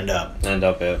career would end up.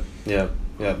 At. Yeah.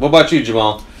 What about you,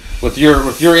 Jamal? With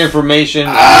your information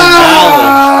and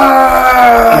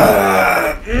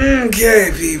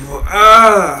Okay, people.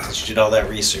 You did all that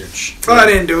research. I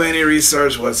didn't do any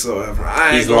research whatsoever. I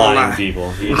ain't he's gonna lying, lie.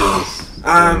 people. He is.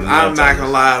 I'm not gonna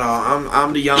lie at all.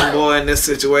 I'm the young boy in this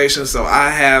situation, so I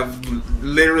have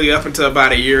literally up until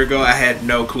about a year ago, I had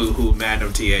no clue who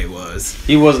Magnum TA was.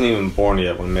 He wasn't even born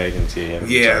yet when Magnum TA.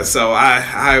 Yeah, so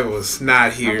I was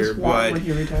not here, but When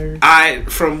he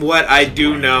retired. from what I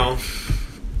do know,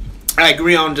 I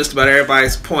agree on just about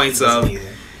everybody's points of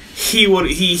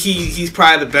he's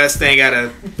probably the best thing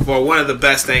one of the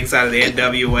best things out of the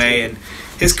NWA, and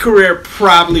his career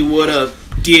probably would have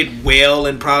did well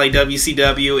in probably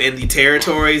WCW in the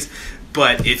territories,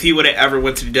 but if he would have ever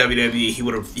went to the WWE, he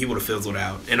would have fizzled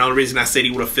out. And the only reason I said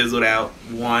he would have fizzled out,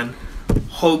 one,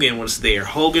 Hogan was there.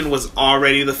 Hogan was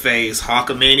already the face.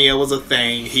 Hulkamania was a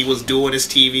thing. He was doing his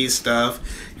TV stuff.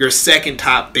 Your second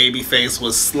top baby face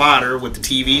was Slaughter with the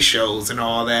TV shows and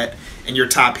all that. And your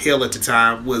top heel at the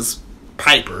time was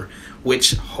Piper,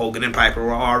 which Hogan and Piper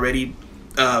were already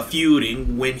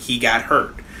feuding when he got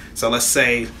hurt. So let's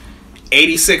say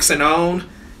 86 and on,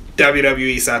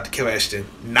 WWE's out the question.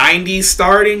 90s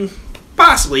starting,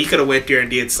 possibly he could have went there and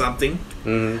did something.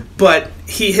 Mm-hmm. But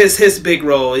his big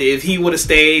role, if he would have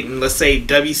stayed in, let's say,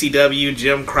 WCW,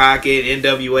 Jim Crockett,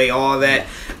 NWA, all that,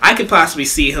 I could possibly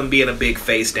see him being a big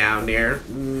face down there.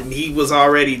 He was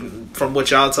already, from what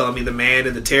y'all telling me, the man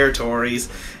in the territories,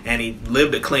 and he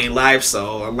lived a clean life,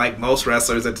 so unlike most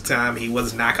wrestlers at the time, he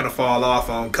was not going to fall off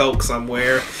on coke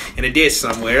somewhere in a ditch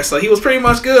somewhere, so he was pretty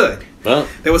much good. Well,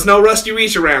 There was no Rusty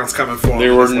Reach-arounds coming for him.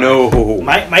 there were no.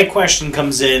 My question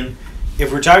comes in,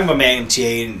 if we're talking about Magnum TA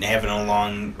and having a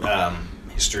long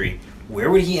history, where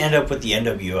would he end up with the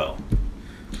NWO?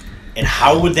 And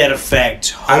how would that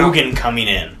affect Hogan coming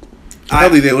in?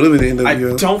 Probably they would have been the I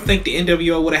NWO. don't think the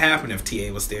NWO would have happened if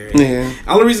TA was there. Yeah.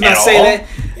 Only reason I At say all? that,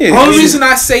 Yeah. only reason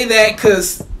I say that,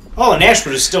 because Oh, Nash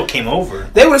would have still came over.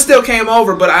 they would have still came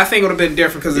over, but I think it would have been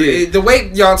different because the way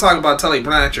y'all talk about Tully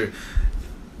Blanchard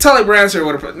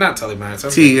would have not Tully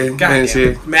Blanchard.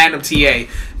 TA, Magnum TA.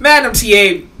 Magnum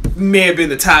TA may have been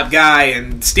the top guy,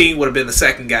 and Sting would have been the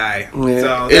second guy. Yeah.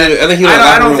 So I that, think he would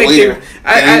have don't think later.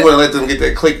 they. He would have let them get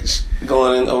that click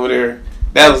going in over there.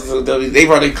 That was the W. They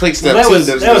brought their click stuff Well, too.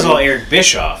 that was all Eric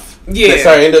Bischoff. Yeah.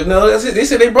 Sorry, no, that's it. They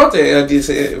said they brought that.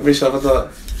 Bischoff, I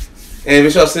thought. And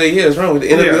Bischoff said, yeah, it's wrong with the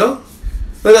NWO.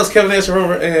 No, that was Kevin Nash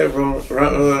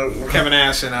and Kevin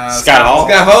Nash and Scott Hall.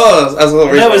 Scott Hall. I was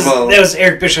going That was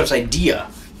Eric Bischoff's idea.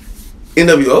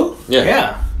 NWO?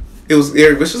 Yeah. It was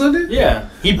Eric Bischoff's idea? Yeah.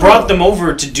 He brought them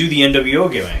over to do the NWO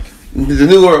gimmick. The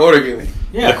New World Order gimmick.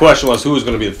 Yeah. The question was who was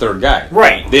going to be the third guy.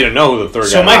 Right. They didn't know who the third guy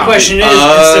So was. my question is,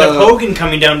 instead of Hogan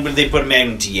coming down, would they put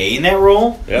Magnum TA in that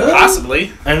role? Yeah.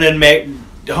 possibly. And then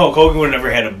Hulk Hogan would have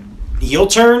never had a heel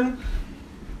turn?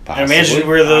 I imagine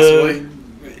where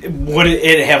would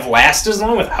it have lasted as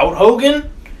long without Hogan?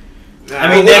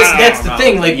 I mean, that's the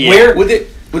thing. Like, where Would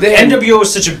they have NWO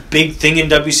is such a big thing in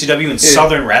WCW and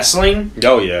Southern wrestling.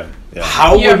 Oh, yeah.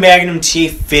 How would Magnum TA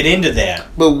fit into that?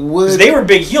 But Because they were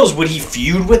big heels. Would he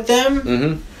feud with them?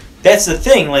 Mm-hmm. That's the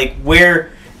thing. Like,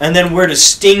 where does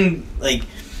Sting, like,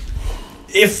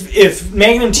 if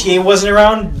Magnum TA wasn't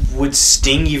around, would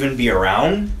Sting even be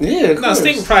around? Yeah, No,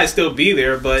 Sting would probably still be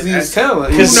there, but He's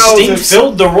talent. Because knows Sting if-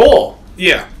 filled the role.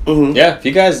 yeah. Mm-hmm. Yeah, if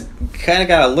you guys kind of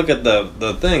got to look at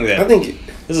the thing that I think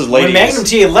this is When ladies. Magnum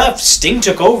TA left, Sting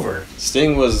took over.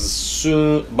 Sting was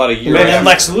soon about a year And then after.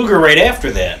 Lex Luger right after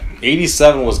that.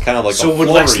 87 was kind of like So a would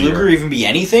floater Lex Luger year. even be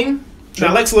anything?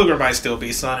 Now, Lex Luger might still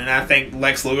be son, and I think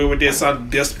Lex Luger would do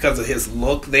something just because of his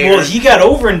look there. Well, he got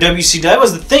over in WCW. That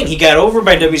was the thing. He got over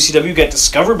by WCW, got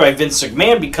discovered by Vince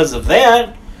McMahon because of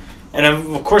that. And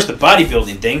of course, the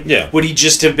bodybuilding thing. Yeah. Would he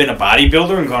just have been a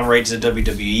bodybuilder and gone right to the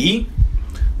WWE?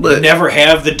 but Never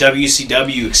have the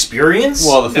WCW experience?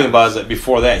 Well, the thing about it is that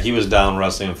before that, he was down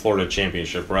wrestling in Florida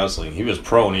Championship Wrestling. He was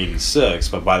pro in 86,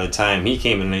 but by the time he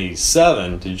came in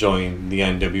 87 to join the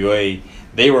NWA,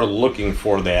 they were looking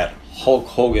for that Hulk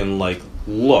Hogan-like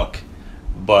look,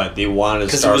 but they wanted to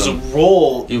because it start was a him.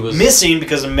 role It was- missing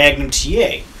because of Magnum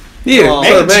TA. yeah, Well,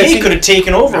 Magnum man, TA could have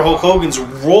taken over Hulk Hogan's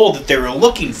role that they were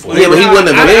looking for. Yeah, but he wouldn't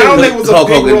have I don't been think it was a Hulk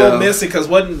big Hogan, role though. missing because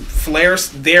wasn't Flair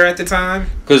there at the time?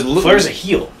 Because Flair's a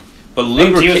heel. but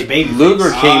Luger, He was babyface.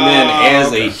 Luger came in as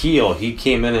okay. a heel. He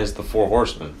came in as the Four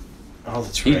Horsemen. Oh,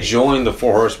 that's He right. joined the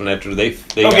Four Horsemen after they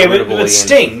Okay, got rid but of Willie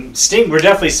Sting, we're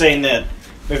definitely saying that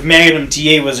if Magnum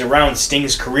TA was around,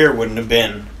 Sting's career wouldn't have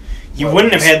been. you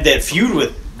wouldn't have had that feud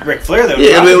with Ric Flair. That would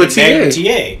Yeah, probably with been Magnum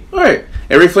TA. TA. Right.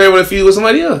 And Ric Flair would have feuded with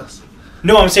somebody else.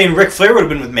 No, I'm saying Ric Flair would have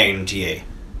been with Magnum TA.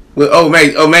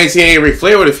 Magnum TA and Ric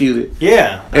Flair would have feuded.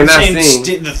 Yeah, And not I'm saying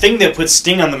Sting. the thing that put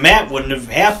Sting on the map wouldn't have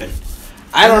happened.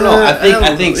 I don't know.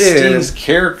 I think yeah. Sting's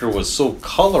character was so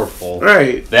colorful.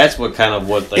 Right. That's what kind of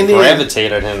And then-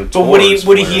 gravitated him. But would he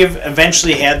towards have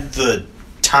eventually had the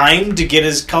time to get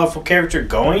his colorful character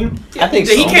going? I think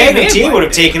He so. came Magnum in TA like would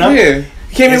have that. taken up. Yeah.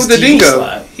 He came in his with the TV dingo.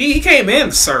 slot. He came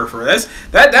in Surfer.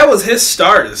 That was his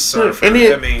start as Surfer. And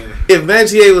then- I mean, If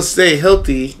Magnum TA would stay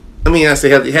healthy,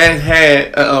 had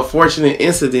an unfortunate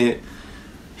incident,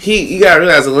 you gotta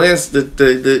realize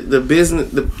the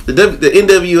business, the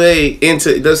NWA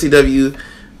into WCW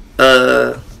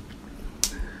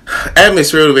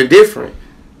atmosphere would have been different,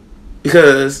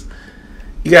 because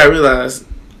you gotta realize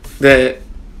that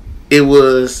it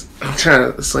was. I'm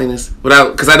trying to explain this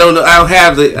because I don't know.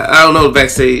 I don't know the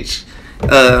backstage,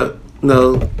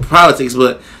 politics,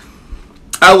 but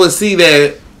I would see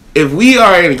that if we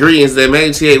are in agreement that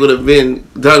Magnum TA would have been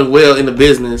done well in the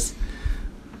business,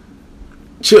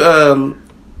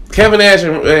 Kevin Nash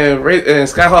and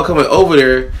Scott Hall coming over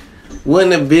there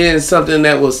wouldn't have been something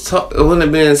that wouldn't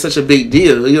have been such a big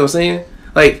deal. You know what I'm saying?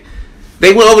 Like,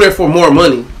 they went over there for more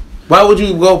money. Why would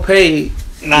you go pay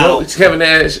Kevin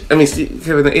Nash and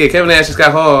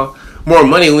Scott Hall more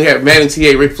money when we have Magnum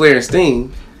TA, Ric Flair, and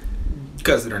Sting?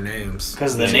 because of their names.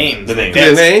 Because of the names. The names.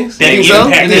 The names? That You think so?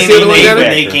 impact You think so?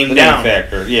 they came The down. name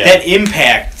factor, yeah. That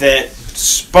impact, that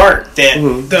spark, that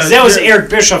was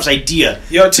Eric Bischoff's idea.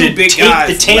 Yo, two to big take guys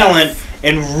the talent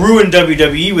and ruin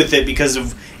WWE with it because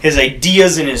of his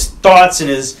ideas and his thoughts and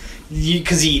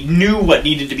because he knew what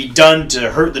needed to be done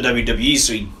to hurt the WWE,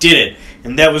 so he did it,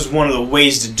 and that was one of the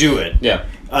ways to do it. Yeah.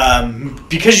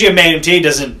 Because you have Magnum TA,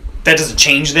 that doesn't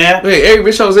change that. Wait, Eric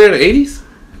Bischoff was there in the 80s?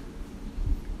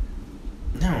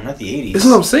 No, not the 80s. That's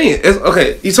what I'm saying.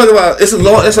 Okay, you talking about it's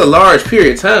a large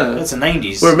period of time That's the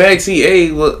 90s. where Mag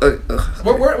TA was.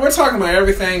 We're talking about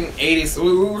everything 80s.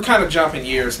 We're kind of jumping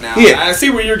years now. Yeah. I see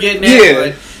where you're getting at. Yeah. But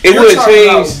It you're would've talking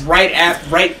about changed.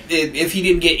 right if he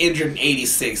didn't get injured in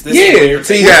 86. This is where Yeah, you're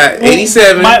so you taking- got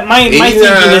 87, my 89,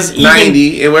 thinking is even-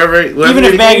 90, and wherever Even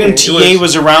if it Magnum was, TA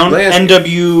was around, last-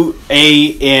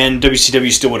 NWA and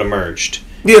WCW still would have merged.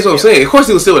 Yeah, that's what I'm saying. Of course,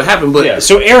 it would still would happen, but Yeah,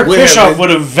 so Eric would have Bischoff been- would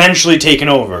have eventually taken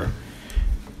over.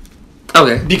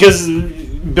 Okay. Because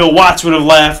Bill Watts would have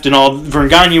left and all Vern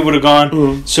Gagne would have gone.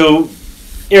 Mhm. So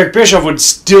Eric Bischoff would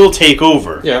still take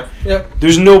over. Yeah. Yep.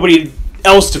 There's nobody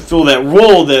else to fill that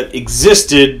role that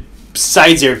existed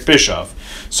besides Eric Bischoff.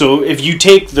 So if you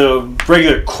take the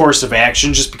regular course of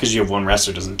action, just because you have one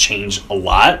wrestler doesn't change a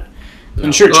lot.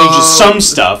 And sure, it changes some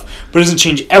stuff, but it doesn't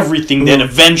change everything that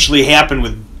eventually happened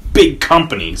with big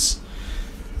companies.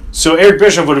 So Eric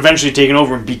Bischoff would eventually take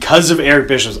over, and because of Eric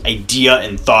Bischoff's idea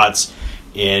and thoughts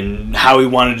and how he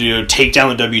wanted to take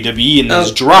down the WWE and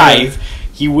his drive,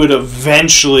 he would have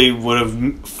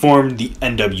formed the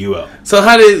NWO. So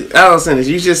how did Allison?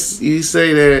 You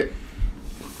say that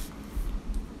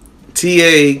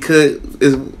TA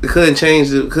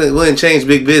wouldn't change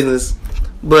big business,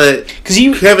 but Because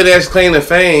Kevin Nash's claim to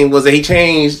fame was that he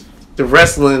changed the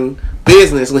wrestling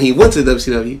business when he went to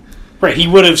WCW. right, he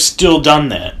would have still done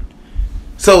that.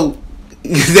 So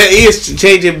that is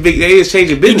changing big. That is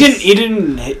changing business. It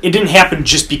didn't happen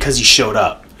just because he showed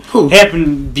up. Who? It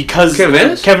happened because Kevin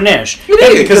Nash? Kevin Nash. It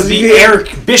Happened did, because 'cause the he had-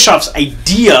 Eric Bischoff's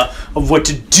idea of what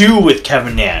to do with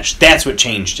Kevin Nash. That's what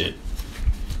changed it.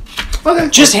 Okay.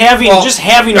 Just having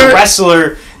a Eric-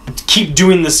 wrestler keep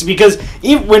doing this, because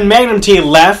when Magnum TA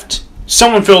left,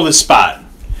 someone filled his spot,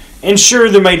 and sure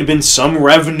there might have been some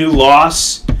revenue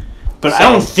loss, but I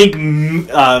don't think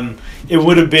it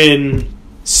would have been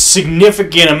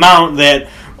significant amount that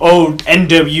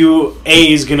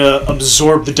NWA is gonna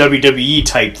absorb the WWE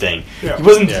type thing. Yeah. It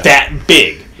wasn't that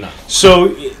big. No.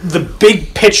 So the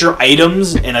big picture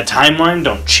items in a timeline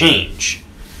don't change.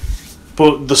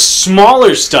 But the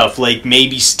smaller stuff, like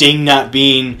maybe Sting not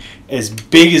being as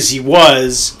big as he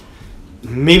was,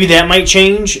 maybe that might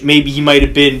change. Maybe he might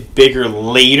have been bigger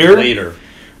later.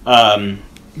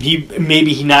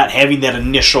 He not having that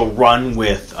initial run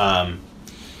with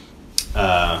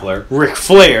Flair. Ric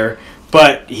Flair,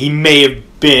 but he may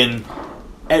have been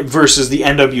versus the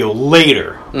NWO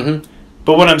later. Mhm.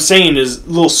 But what I'm saying is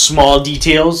little small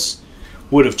details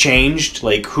would have changed,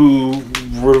 like who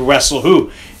would wrestle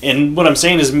who. And what I'm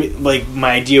saying is, like,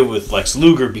 my idea with Lex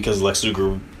Luger, because Lex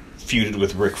Luger feuded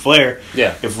with Ric Flair.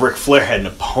 Yeah. If Ric Flair had an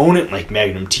opponent like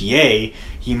Magnum TA,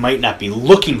 he might not be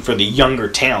looking for the younger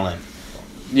talent.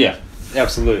 Yeah.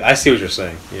 Absolutely. I see what you're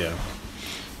saying. Yeah.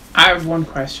 I have one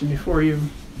question before you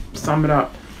sum it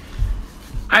up.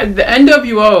 The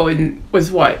NWO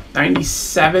was what,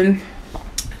 97?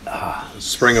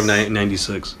 Spring of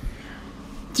 96.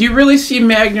 Do you really see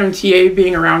Magnum TA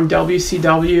being around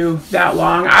WCW that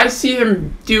long? I see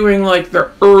him doing like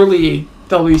the early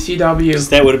WCW.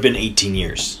 That would have been 18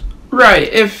 years.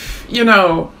 Right, if, you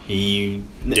know...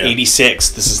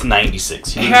 86, this is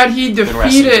 96. Had he been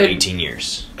wrestling for defeated... 18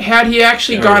 years. Had he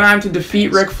actually gone on to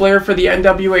defeat Ric Flair for the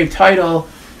NWA title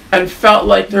and felt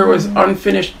like there was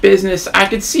unfinished business, I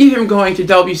could see him going to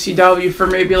WCW for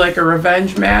maybe like a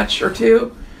revenge match or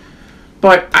two.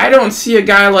 But I don't see a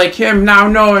guy like him, now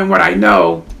knowing what I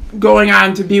know, going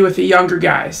on to be with the younger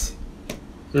guys.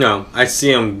 No, I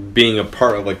see him being a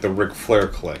part of like the Ric Flair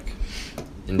clique.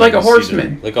 Like a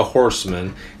horseman. Like a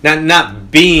horseman.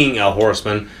 Not being a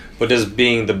horseman, but just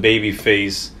being the baby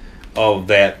face of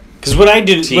that. Because what I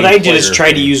did is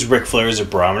try to use Ric Flair as a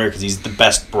barometer, because he's the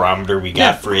best barometer we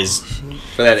got for his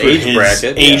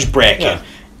age bracket. Yeah.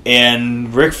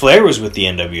 And Ric Flair was with the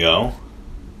NWO.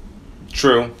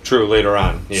 True. Later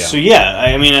on. Yeah. So yeah,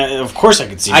 I mean, of course I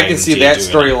could see. I can see that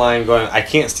storyline going. I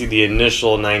can't see the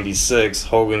initial '96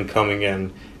 Hogan coming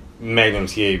in, Magnum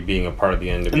TA being a part of the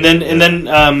NWO. And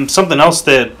then something else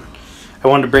that I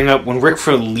wanted to bring up: when Ric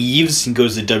Flair leaves and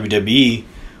goes to WWE,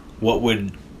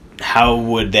 how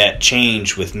would that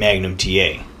change with Magnum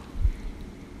TA?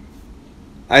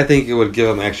 I think it would give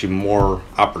him actually more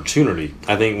opportunity.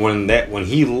 I think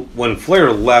when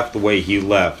Flair left the way he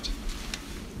left,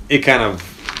 it kind of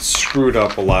screwed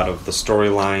up a lot of the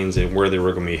storylines and where they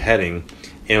were going to be heading.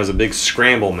 And it was a big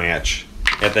scramble match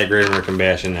at that Great American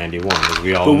Bash in '91, as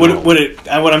we all know.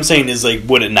 But what I'm saying is, like,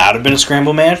 would it not have been a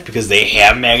scramble match because they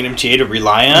have Magnum TA to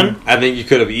rely on? I think you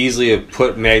could have easily have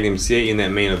put Magnum TA in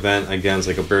that main event against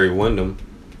like a Barry Windham,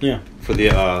 for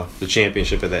the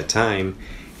championship at that time,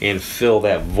 and fill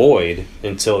that void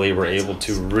until they were able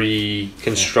to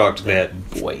reconstruct that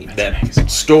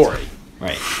story.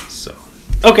 Right. So.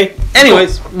 Okay.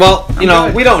 Anyways, well,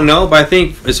 we don't know, but I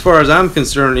think as far as I'm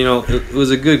concerned, it was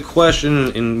a good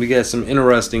question, and we got some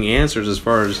interesting answers as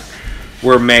far as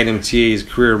where Magnum TA's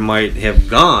career might have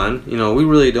gone. We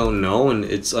really don't know, and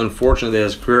it's unfortunate that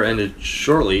his career ended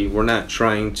shortly. We're not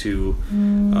trying to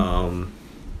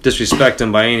disrespect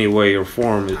him by any way or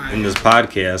form in this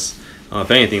podcast.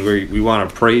 If anything, we want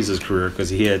to praise his career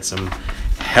because he had some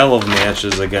hell of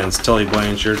matches against Tully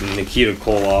Blanchard and Nikita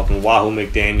Koloff and Wahoo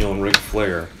McDaniel and Ric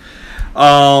Flair.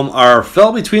 Our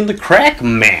fell between the crack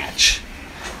match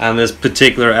on this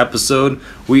particular episode,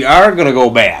 we are going to go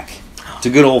back to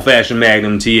good old-fashioned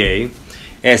Magnum TA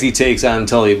as he takes on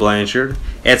Tully Blanchard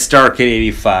at Starrcade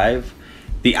 85,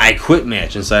 the I Quit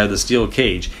match inside of the steel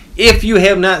cage. If you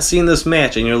have not seen this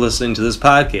match and you're listening to this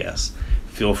podcast,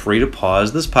 feel free to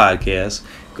pause this podcast,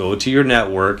 go to your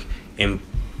network, and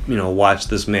watch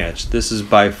this match. This is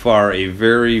by far a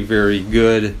very, very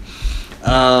good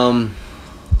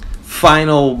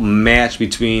final match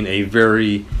between a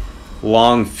very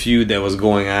long feud that was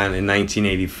going on in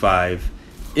 1985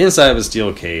 inside of a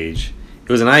steel cage.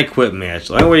 It was an I Quit match.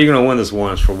 The only way you're going to win this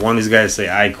one is for one of these guys to say,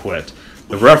 I quit.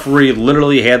 The referee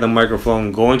literally had the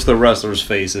microphone going to the wrestlers'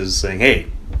 faces saying, hey,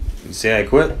 you say I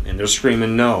quit? And they're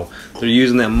screaming no. They're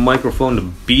using that microphone to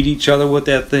beat each other with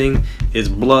that thing. It's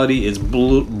bloody. It's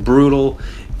brutal.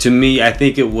 To me, I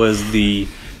think it was the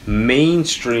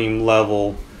mainstream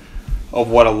level of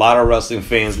what a lot of wrestling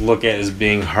fans look at as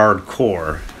being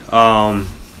hardcore. I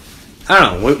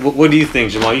don't know. What do you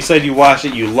think, Jamal? You said you watched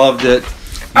it. You loved it.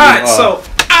 Alright, so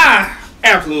I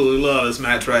absolutely love this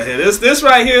match right here. This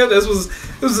right here, this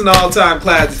was an all-time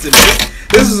classic to me.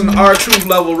 This is an R-Truth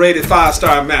level rated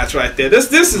 5-star match right there.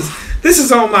 This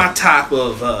is on my top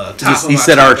of He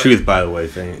said R-Truth, by the way,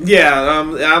 fan. Yeah,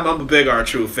 I'm a big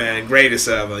R-Truth fan. Greatest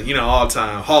ever, all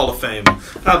time, Hall of Fame.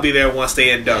 I'll be there once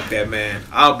they induct that man.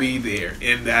 I'll be there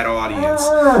in that audience,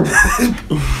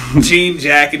 jean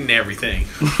jacket and everything.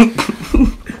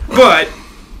 But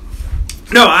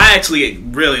no, I actually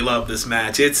really love this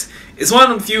match. It's one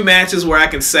of the few matches where I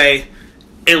can say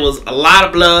it was a lot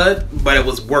of blood, but it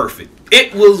was worth it.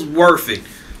 It was worth it.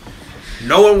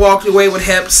 No one walked away with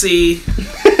Hep C.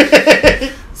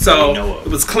 So it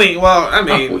was clean. Well, I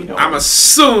mean, I'm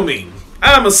assuming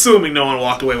no one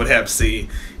walked away with Hep C.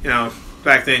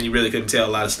 Back then you really couldn't tell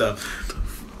a lot of stuff.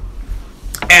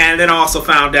 And then I also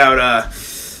found out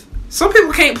some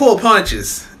people can't pull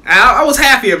punches. I was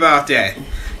happy about that.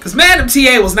 Because Magnum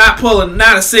TA was not pulling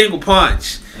not a single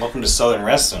punch. Welcome to Southern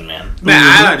Wrestling, man. Man,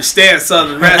 I understand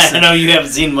Southern Wrestling. I know you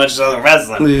haven't seen much Southern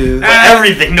Wrestling. Yeah. But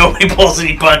everything, nobody pulls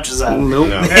any punches out. Nope.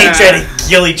 No. They try to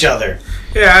kill each other.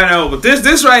 Yeah, I know. But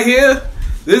this right here,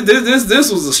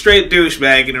 this was a straight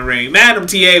douchebag in the ring. Magnum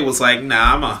TA was like,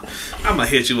 nah, I'm gonna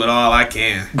hit you with all I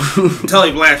can.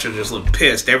 Tully Blanchard just looked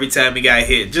pissed every time he got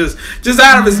hit, just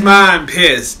out of his mind,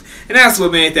 pissed. And that's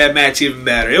what made that match even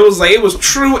better. It was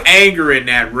true anger in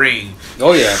that ring.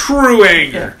 Oh yeah, true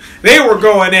anger. They were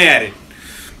going at it,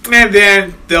 and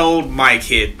then the old mic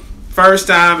hit. First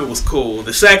time it was cool.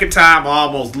 The second time I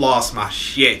almost lost my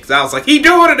shit because I was like, he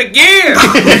doing it again.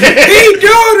 He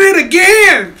doing it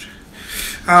again.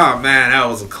 Oh man, that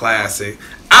was a classic.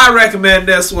 I recommend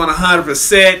this one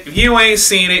 100%. If you ain't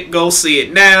seen it, go see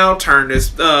it now. Turn this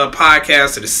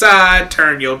podcast to the side.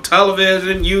 Turn your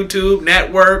television, YouTube,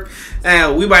 network.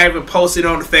 And we might even post it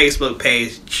on the Facebook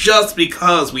page just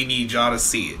because we need y'all to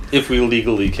see it. if we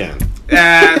legally can.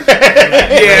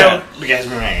 Yeah. You guys,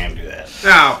 we're not going to do that.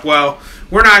 No, well,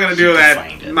 we're not going to do You can that.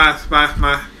 find it.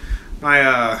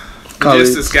 My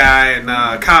Colleagues. logistics guy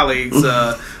and colleagues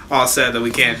all said that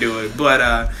we can't do it. But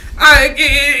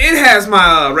it has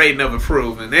my rating of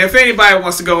approving. If anybody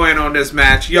wants to go in on this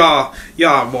match, y'all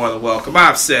are more than welcome.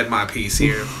 I've said my piece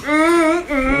here.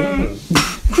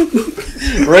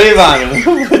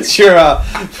 Rayvon,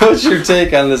 what's your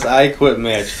take on this I Quit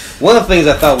match? One of the things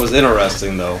I thought was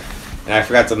interesting, though, and I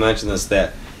forgot to mention this,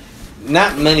 that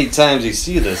not many times you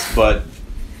see this, but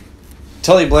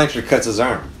Tully Blanchard cuts his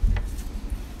arm.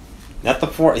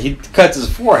 He cuts his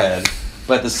forehead,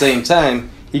 but at the same time,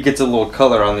 he gets a little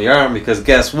color on the arm because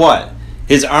guess what?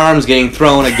 His arm's getting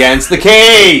thrown against the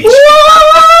cage.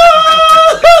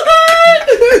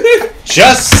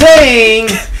 Just saying.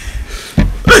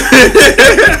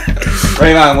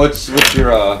 Raymond, what's your review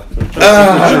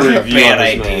Bad on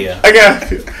this idea. match? I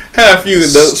got a few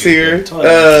notes here.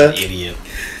 Idiot.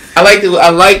 I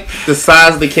like the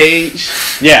size of the cage.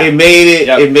 Yeah. It made it.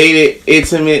 Yep. It made it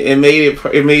intimate. It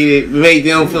made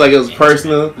them feel like it was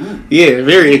personal. Yeah,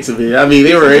 very intimate. I mean,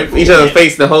 they were in each other's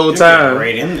face the whole time.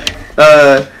 Right in there.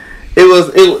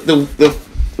 The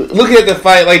looking at the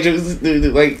fight,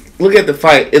 look at the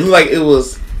fight. It looked like it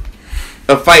was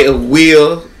a fight of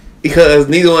will because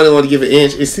neither one of them wanted to give an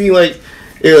inch. It seemed like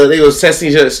they was testing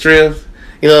each other's strength.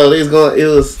 You know, they was going. It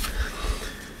was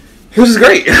just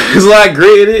great. There's a lot of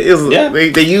grit in it. It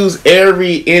was, they used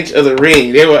every inch of the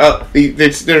ring. They were up.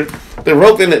 The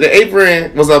rope in the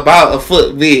apron was about a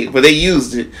foot big, but they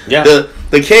used it. Yeah.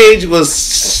 The cage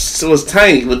was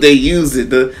tiny, but they used it.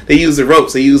 They used the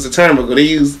ropes. They used the turnbuckle.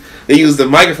 They used the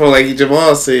microphone, like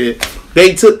Jamal said.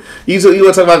 They took you want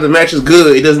to talk about the match was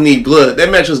good. It doesn't need blood. That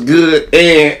match was good,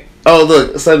 and oh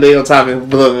look, Sunday on top of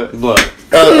blood.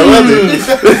 I love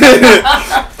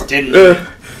it. Didn't.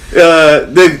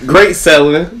 The great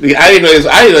selling. I didn't know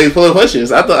he was pulling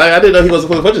punches. I didn't know he wasn't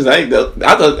pulling punches. I didn't know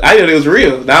it was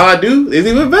real. Now I do. It's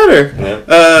even better.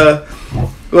 Yeah.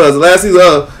 What was the last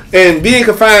season? And being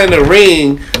confined in the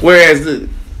ring, whereas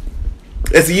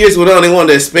as the years went on, they wanted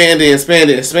to expand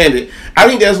it. I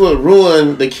think that's what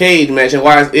ruined the cage match and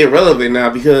why it's irrelevant now,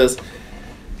 because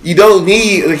you don't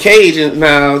need the cage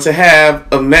now to have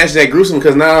a match that gruesome,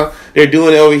 because now they're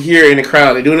doing it over here in the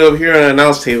crowd. They're doing it over here on the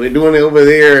announce table. They're doing it over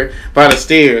there by the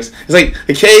stairs. It's like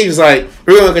the cage is like,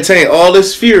 we're going to contain all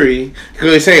this fury. We're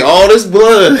going to contain all this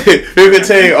blood. We're going to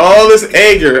contain all this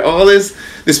anger, all this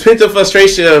pent-up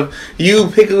frustration of you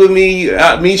picking with me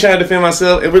trying to defend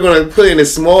myself, and we're going to put it in a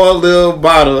small little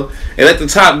bottle and let the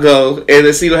top go, and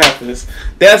let's see what happens.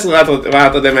 That's what I thought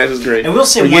that match was great. I will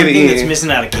say We're one getting thing that's in.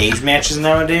 missing out of cage matches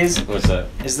nowadays What's that?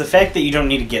 is the fact that you don't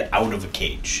need to get out of a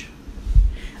cage.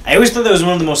 I always thought that was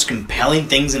one of the most compelling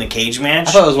things in a cage match.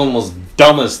 I thought it was one of the most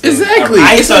dumbest things Exactly. ever.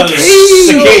 I It's thought a it was cage.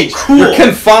 so The cage. cool. You're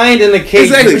confined in the cage.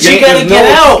 Exactly. There's You gotta no get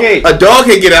out. escape. A dog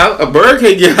can get out. A bird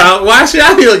can get out. Why should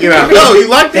I be able to get out? No, you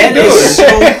locked That that is door.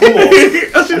 so cool.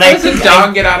 And How does a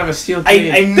dog get out of a steel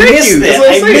cage? I miss you. That's that. what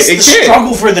I'm I saying. miss the It can't.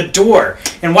 struggle for the door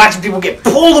and watching people get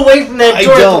pulled away from that I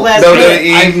door at the don't. last No,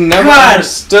 minute. I've never God,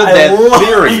 understood I that love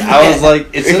theory. I was that. like,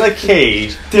 it's in a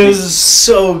cage. This is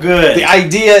so good. The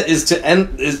idea is to end,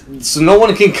 so no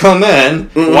one can come in.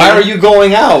 Mm-hmm. Why are you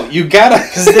going out? You gotta.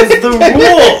 Because that's the rule.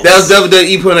 That was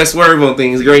WWE putting that swerve on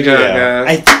things. Great job, Yeah. guys.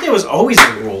 I think that was always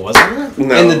the rule, wasn't it?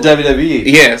 No. in the WWE.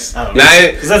 Yes. I don't Now,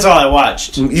 know. Because that's all I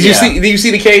watched. did you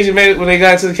see the cage when they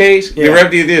got to the cage? Yeah. The ref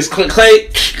did this.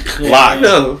 Click. Locked.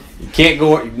 No. You can't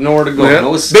go nowhere to go. Yeah.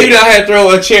 No escape. Baby doll had to throw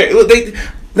a chair.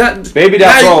 Baby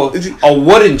doll throw a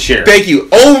wooden chair. Thank you.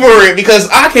 Over it because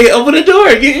I can't open the door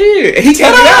and get in. He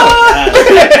can't get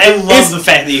out. I love the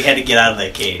fact that you had to get out of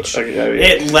that cage. Okay, I mean-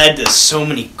 It led to so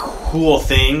many cool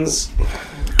things.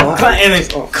 And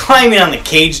then climbing on the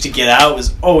cage to get out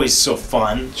was always so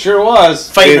fun. Sure was.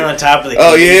 Fighting Yeah. on the top of the cage.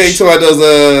 Oh yeah, you talking about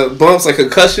those bumps like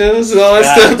concussions and all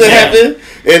that stuff that happened,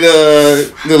 and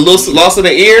the loss of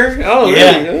the ear. Oh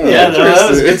Yeah. really? Oh, Yeah, that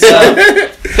was good stuff.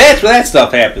 That's where that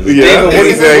stuff happens. Yeah,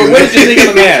 David, what exactly. did you think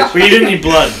of the match? But you didn't need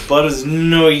blood. Blood was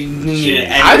no. You didn't need it.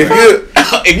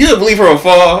 If you believe from a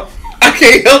fall, I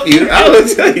can't help you. I will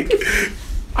tell you.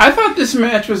 I thought this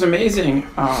match was amazing.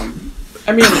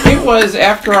 I mean, it was,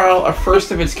 after all, a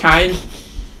first of its kind,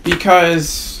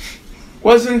 because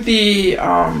wasn't the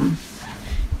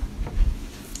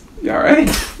you all right?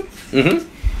 Mm-hmm.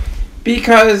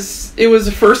 Because it was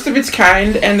the first of its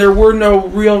kind, and there were no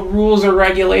real rules or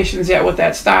regulations yet with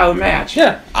that style of match.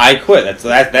 Yeah, I quit.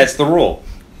 That's the rule.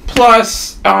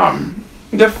 Plus,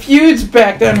 the feuds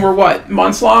back then were what,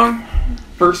 months long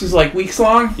versus like weeks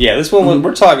long. Yeah, this one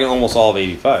we're talking almost all of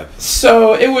 '85.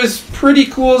 So it was pretty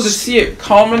cool to see it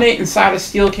culminate inside a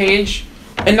steel cage.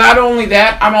 And not only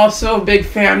that, I'm also a big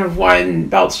fan of when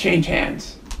belts change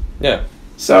hands. Yeah.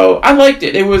 So I liked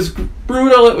it. It was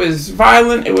brutal. It was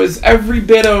violent. It was every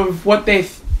bit of what they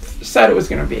said it was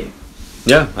going to be.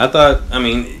 Yeah, I thought. I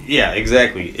mean, yeah,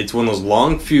 exactly. It's one of those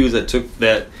long feuds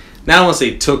that not I want to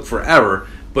say took forever,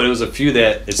 but it was a feud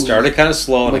that it started kind of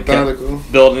slow and it Methodical.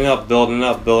 kept building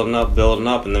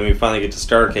up, and then we finally get to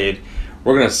Starrcade.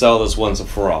 We're gonna sell this once and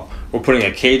for all. We're putting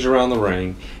a cage around the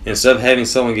ring. Instead of having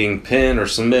someone getting pinned or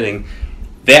submitting,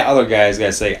 that other guy's got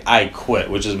to say, I quit,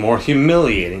 which is more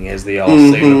humiliating, as they all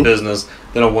say in the business,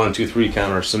 than a 1-2-3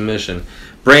 count or submission.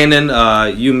 Brandon,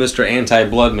 you Mr.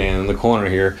 Anti-Blood Man in the corner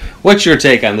here. What's your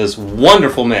take on this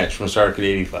wonderful match from Starrcade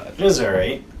 '85? It was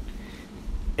alright.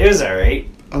 It was alright.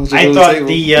 I I thought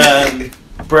the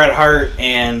Bret Hart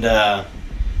and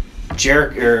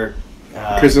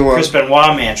Chris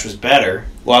Benoit match was better.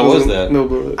 Why was that? No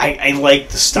blood. I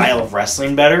liked the style of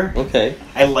wrestling better. Okay.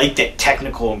 I liked that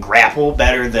technical grapple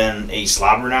better than a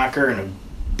slobber knocker and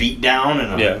a beatdown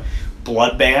and a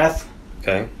bloodbath.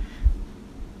 Okay.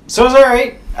 So it was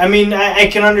alright. I mean, I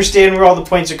can understand where all the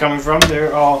points are coming from.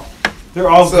 They're all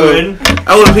good.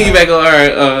 I want to piggyback on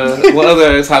our what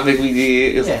other topic we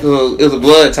did. It was a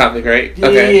blood topic, right?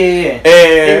 Okay. Yeah.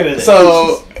 And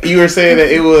so you were saying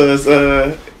that it was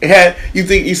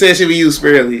you said it should be used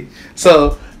sparingly.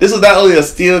 So this was not only a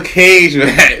steel cage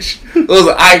match, it was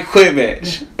an I Quit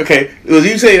match. Okay, was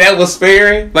you saying that was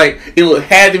sparing? Like it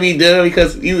had to be done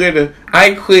because you were in an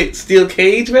I Quit steel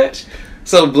cage match.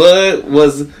 So blood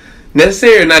was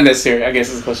necessary or not necessary? I guess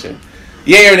is the question.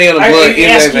 Yeah or nay on the blood in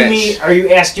that match? Are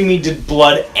you asking me, did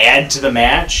blood add to the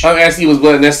match? I'm asking you, was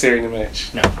blood necessary in the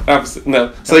match? No. Opposite.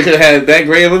 No. So they could have had that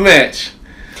great of a match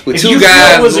with If two you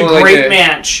guys. feel it was a going great like that.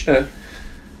 match,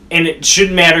 and it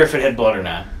shouldn't matter if it had blood or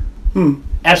not.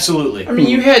 Absolutely. I mean,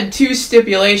 you had two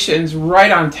stipulations right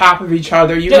on top of each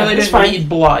other. You really that's didn't fine. need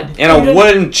blood. And a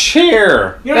wooden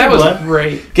chair You don't That need was blood.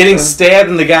 great. getting stabbed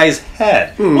in the guy's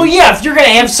head. Well, yeah, if you're going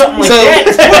to have something like that,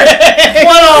 put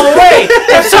blood all the way.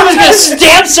 If someone's going to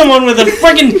stab someone with a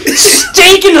freaking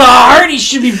stake in the heart, he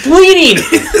should be bleeding.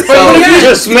 So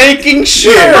just making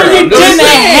sure. But you I'm just didn't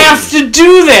saying. have to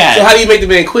do So that. how do you make the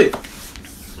man quit?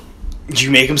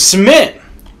 You make him submit.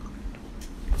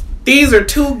 These are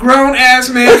two grown ass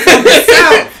men from the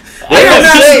South. They don't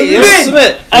say, you don't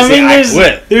submit. They I say, mean,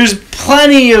 quit. there's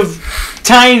plenty of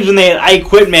times when they had I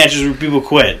Quit matches where people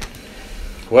quit.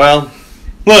 Well,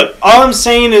 Look, all I'm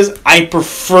saying is I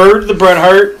preferred the Bret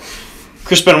Hart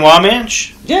Chris Benoit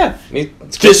match. yeah. I mean,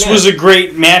 it's a This good was match. a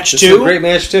great match This too. was a great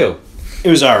match too. It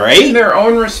was In alright. their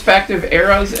own respective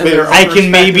eras and their own I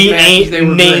can maybe respective matches, they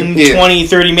were name great. Yeah. 20,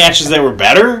 30 matches that were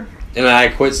better. And I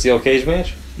quit steel cage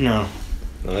match. No.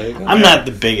 Well, there you go. I'm not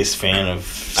the biggest fan of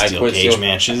I steel quit cage steel-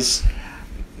 matches.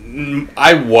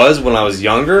 I was when I was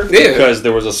younger Yeah. because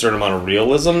there was a certain amount of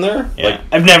realism there. Yeah, Like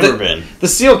I've never been. the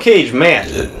steel cage match,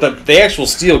 the actual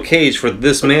steel cage for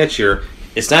this match here,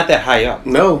 it's not that high up.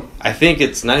 No. I think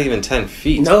it's not even 10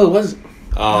 feet. No, it wasn't.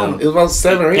 Um, It was about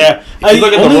 7 or 8. Yeah, If you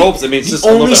look at the ropes, I mean, it's just a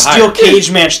the little only bit steel higher.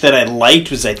 cage match that I liked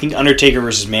was I think Undertaker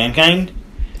versus Mankind.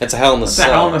 That's a Hell in the It's a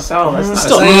Hell in Cell. a Cell. That's not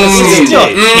Still, a it's still a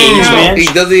Mm. cage match. He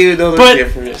doesn't even know the But-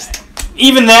 difference.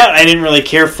 Even that I didn't really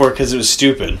care for because it was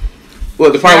stupid.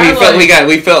 Well, the part Yeah, where like-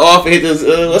 we fell off and hit this,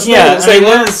 what's Yeah, the I name? mean,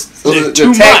 What? that's Was it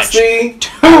too the tax much. thing?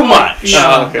 Too much.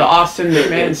 Oh, okay. The Austin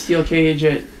McMahon steel cage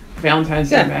at Valentine's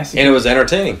Day Massacre. And it was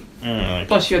entertaining.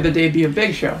 Plus, you had the debut of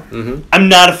Big Show. I'm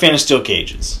not a fan of steel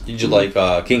cages. Did you like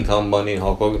King Kong Bundy and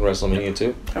Hulk Hogan WrestleMania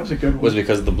 2? That was a good Was one. it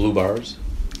because of the blue bars?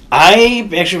 I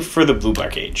actually prefer the blue bar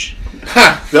cage.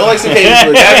 Ha! Don't like steel cage,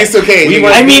 but that is steel cage. We You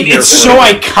went- got- I mean, here it's for so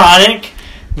it. iconic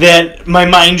that my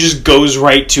mind just goes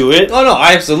right to it. Oh no,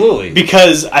 absolutely.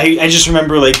 Because I just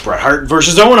remember like Bret Hart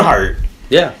versus Owen Hart.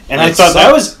 Yeah, And I thought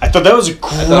that was a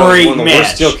great one of the match.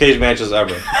 worst steel cage matches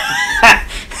ever.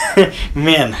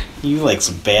 Man, you like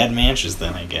some bad matches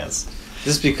then, I guess.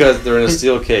 Just because they're in a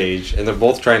steel cage and they're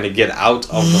both trying to get out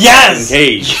of the Yes! fucking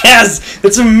cage. Yes!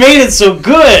 That's what made it so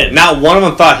good! Not one of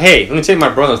them thought, hey, let me take my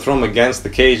brother, throw him against the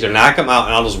cage, and knock him out,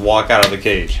 and I'll just walk out of the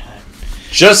cage.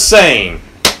 Just saying.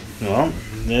 Well,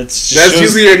 that's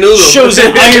usually your noodle. shows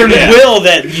an iron Yeah. will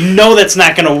that you know that's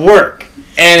not going to work.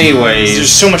 Anyways,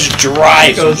 There's so much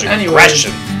drive, so much Anyways.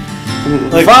 aggression.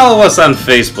 follow us on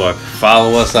Facebook.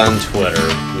 Follow us on Twitter.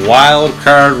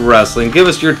 Wildcard Wrestling. Give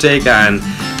us your take on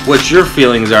what your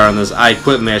feelings are on this I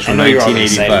Quit match I from know you're all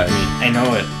excited 1985. for me. I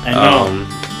know it. I know.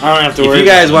 I don't have to If worry. you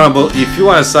guys about want to, if you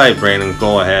want to side Brandon,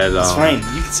 go ahead. it. It's fine.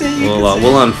 You can say it.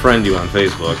 We'll unfriend you on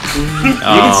Facebook. You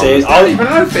can say it. It's not even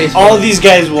on Facebook. All of these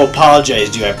guys will apologize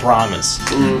to you, I promise.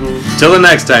 Till the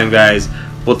next time, guys.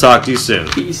 We'll talk to you soon.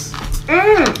 Peace.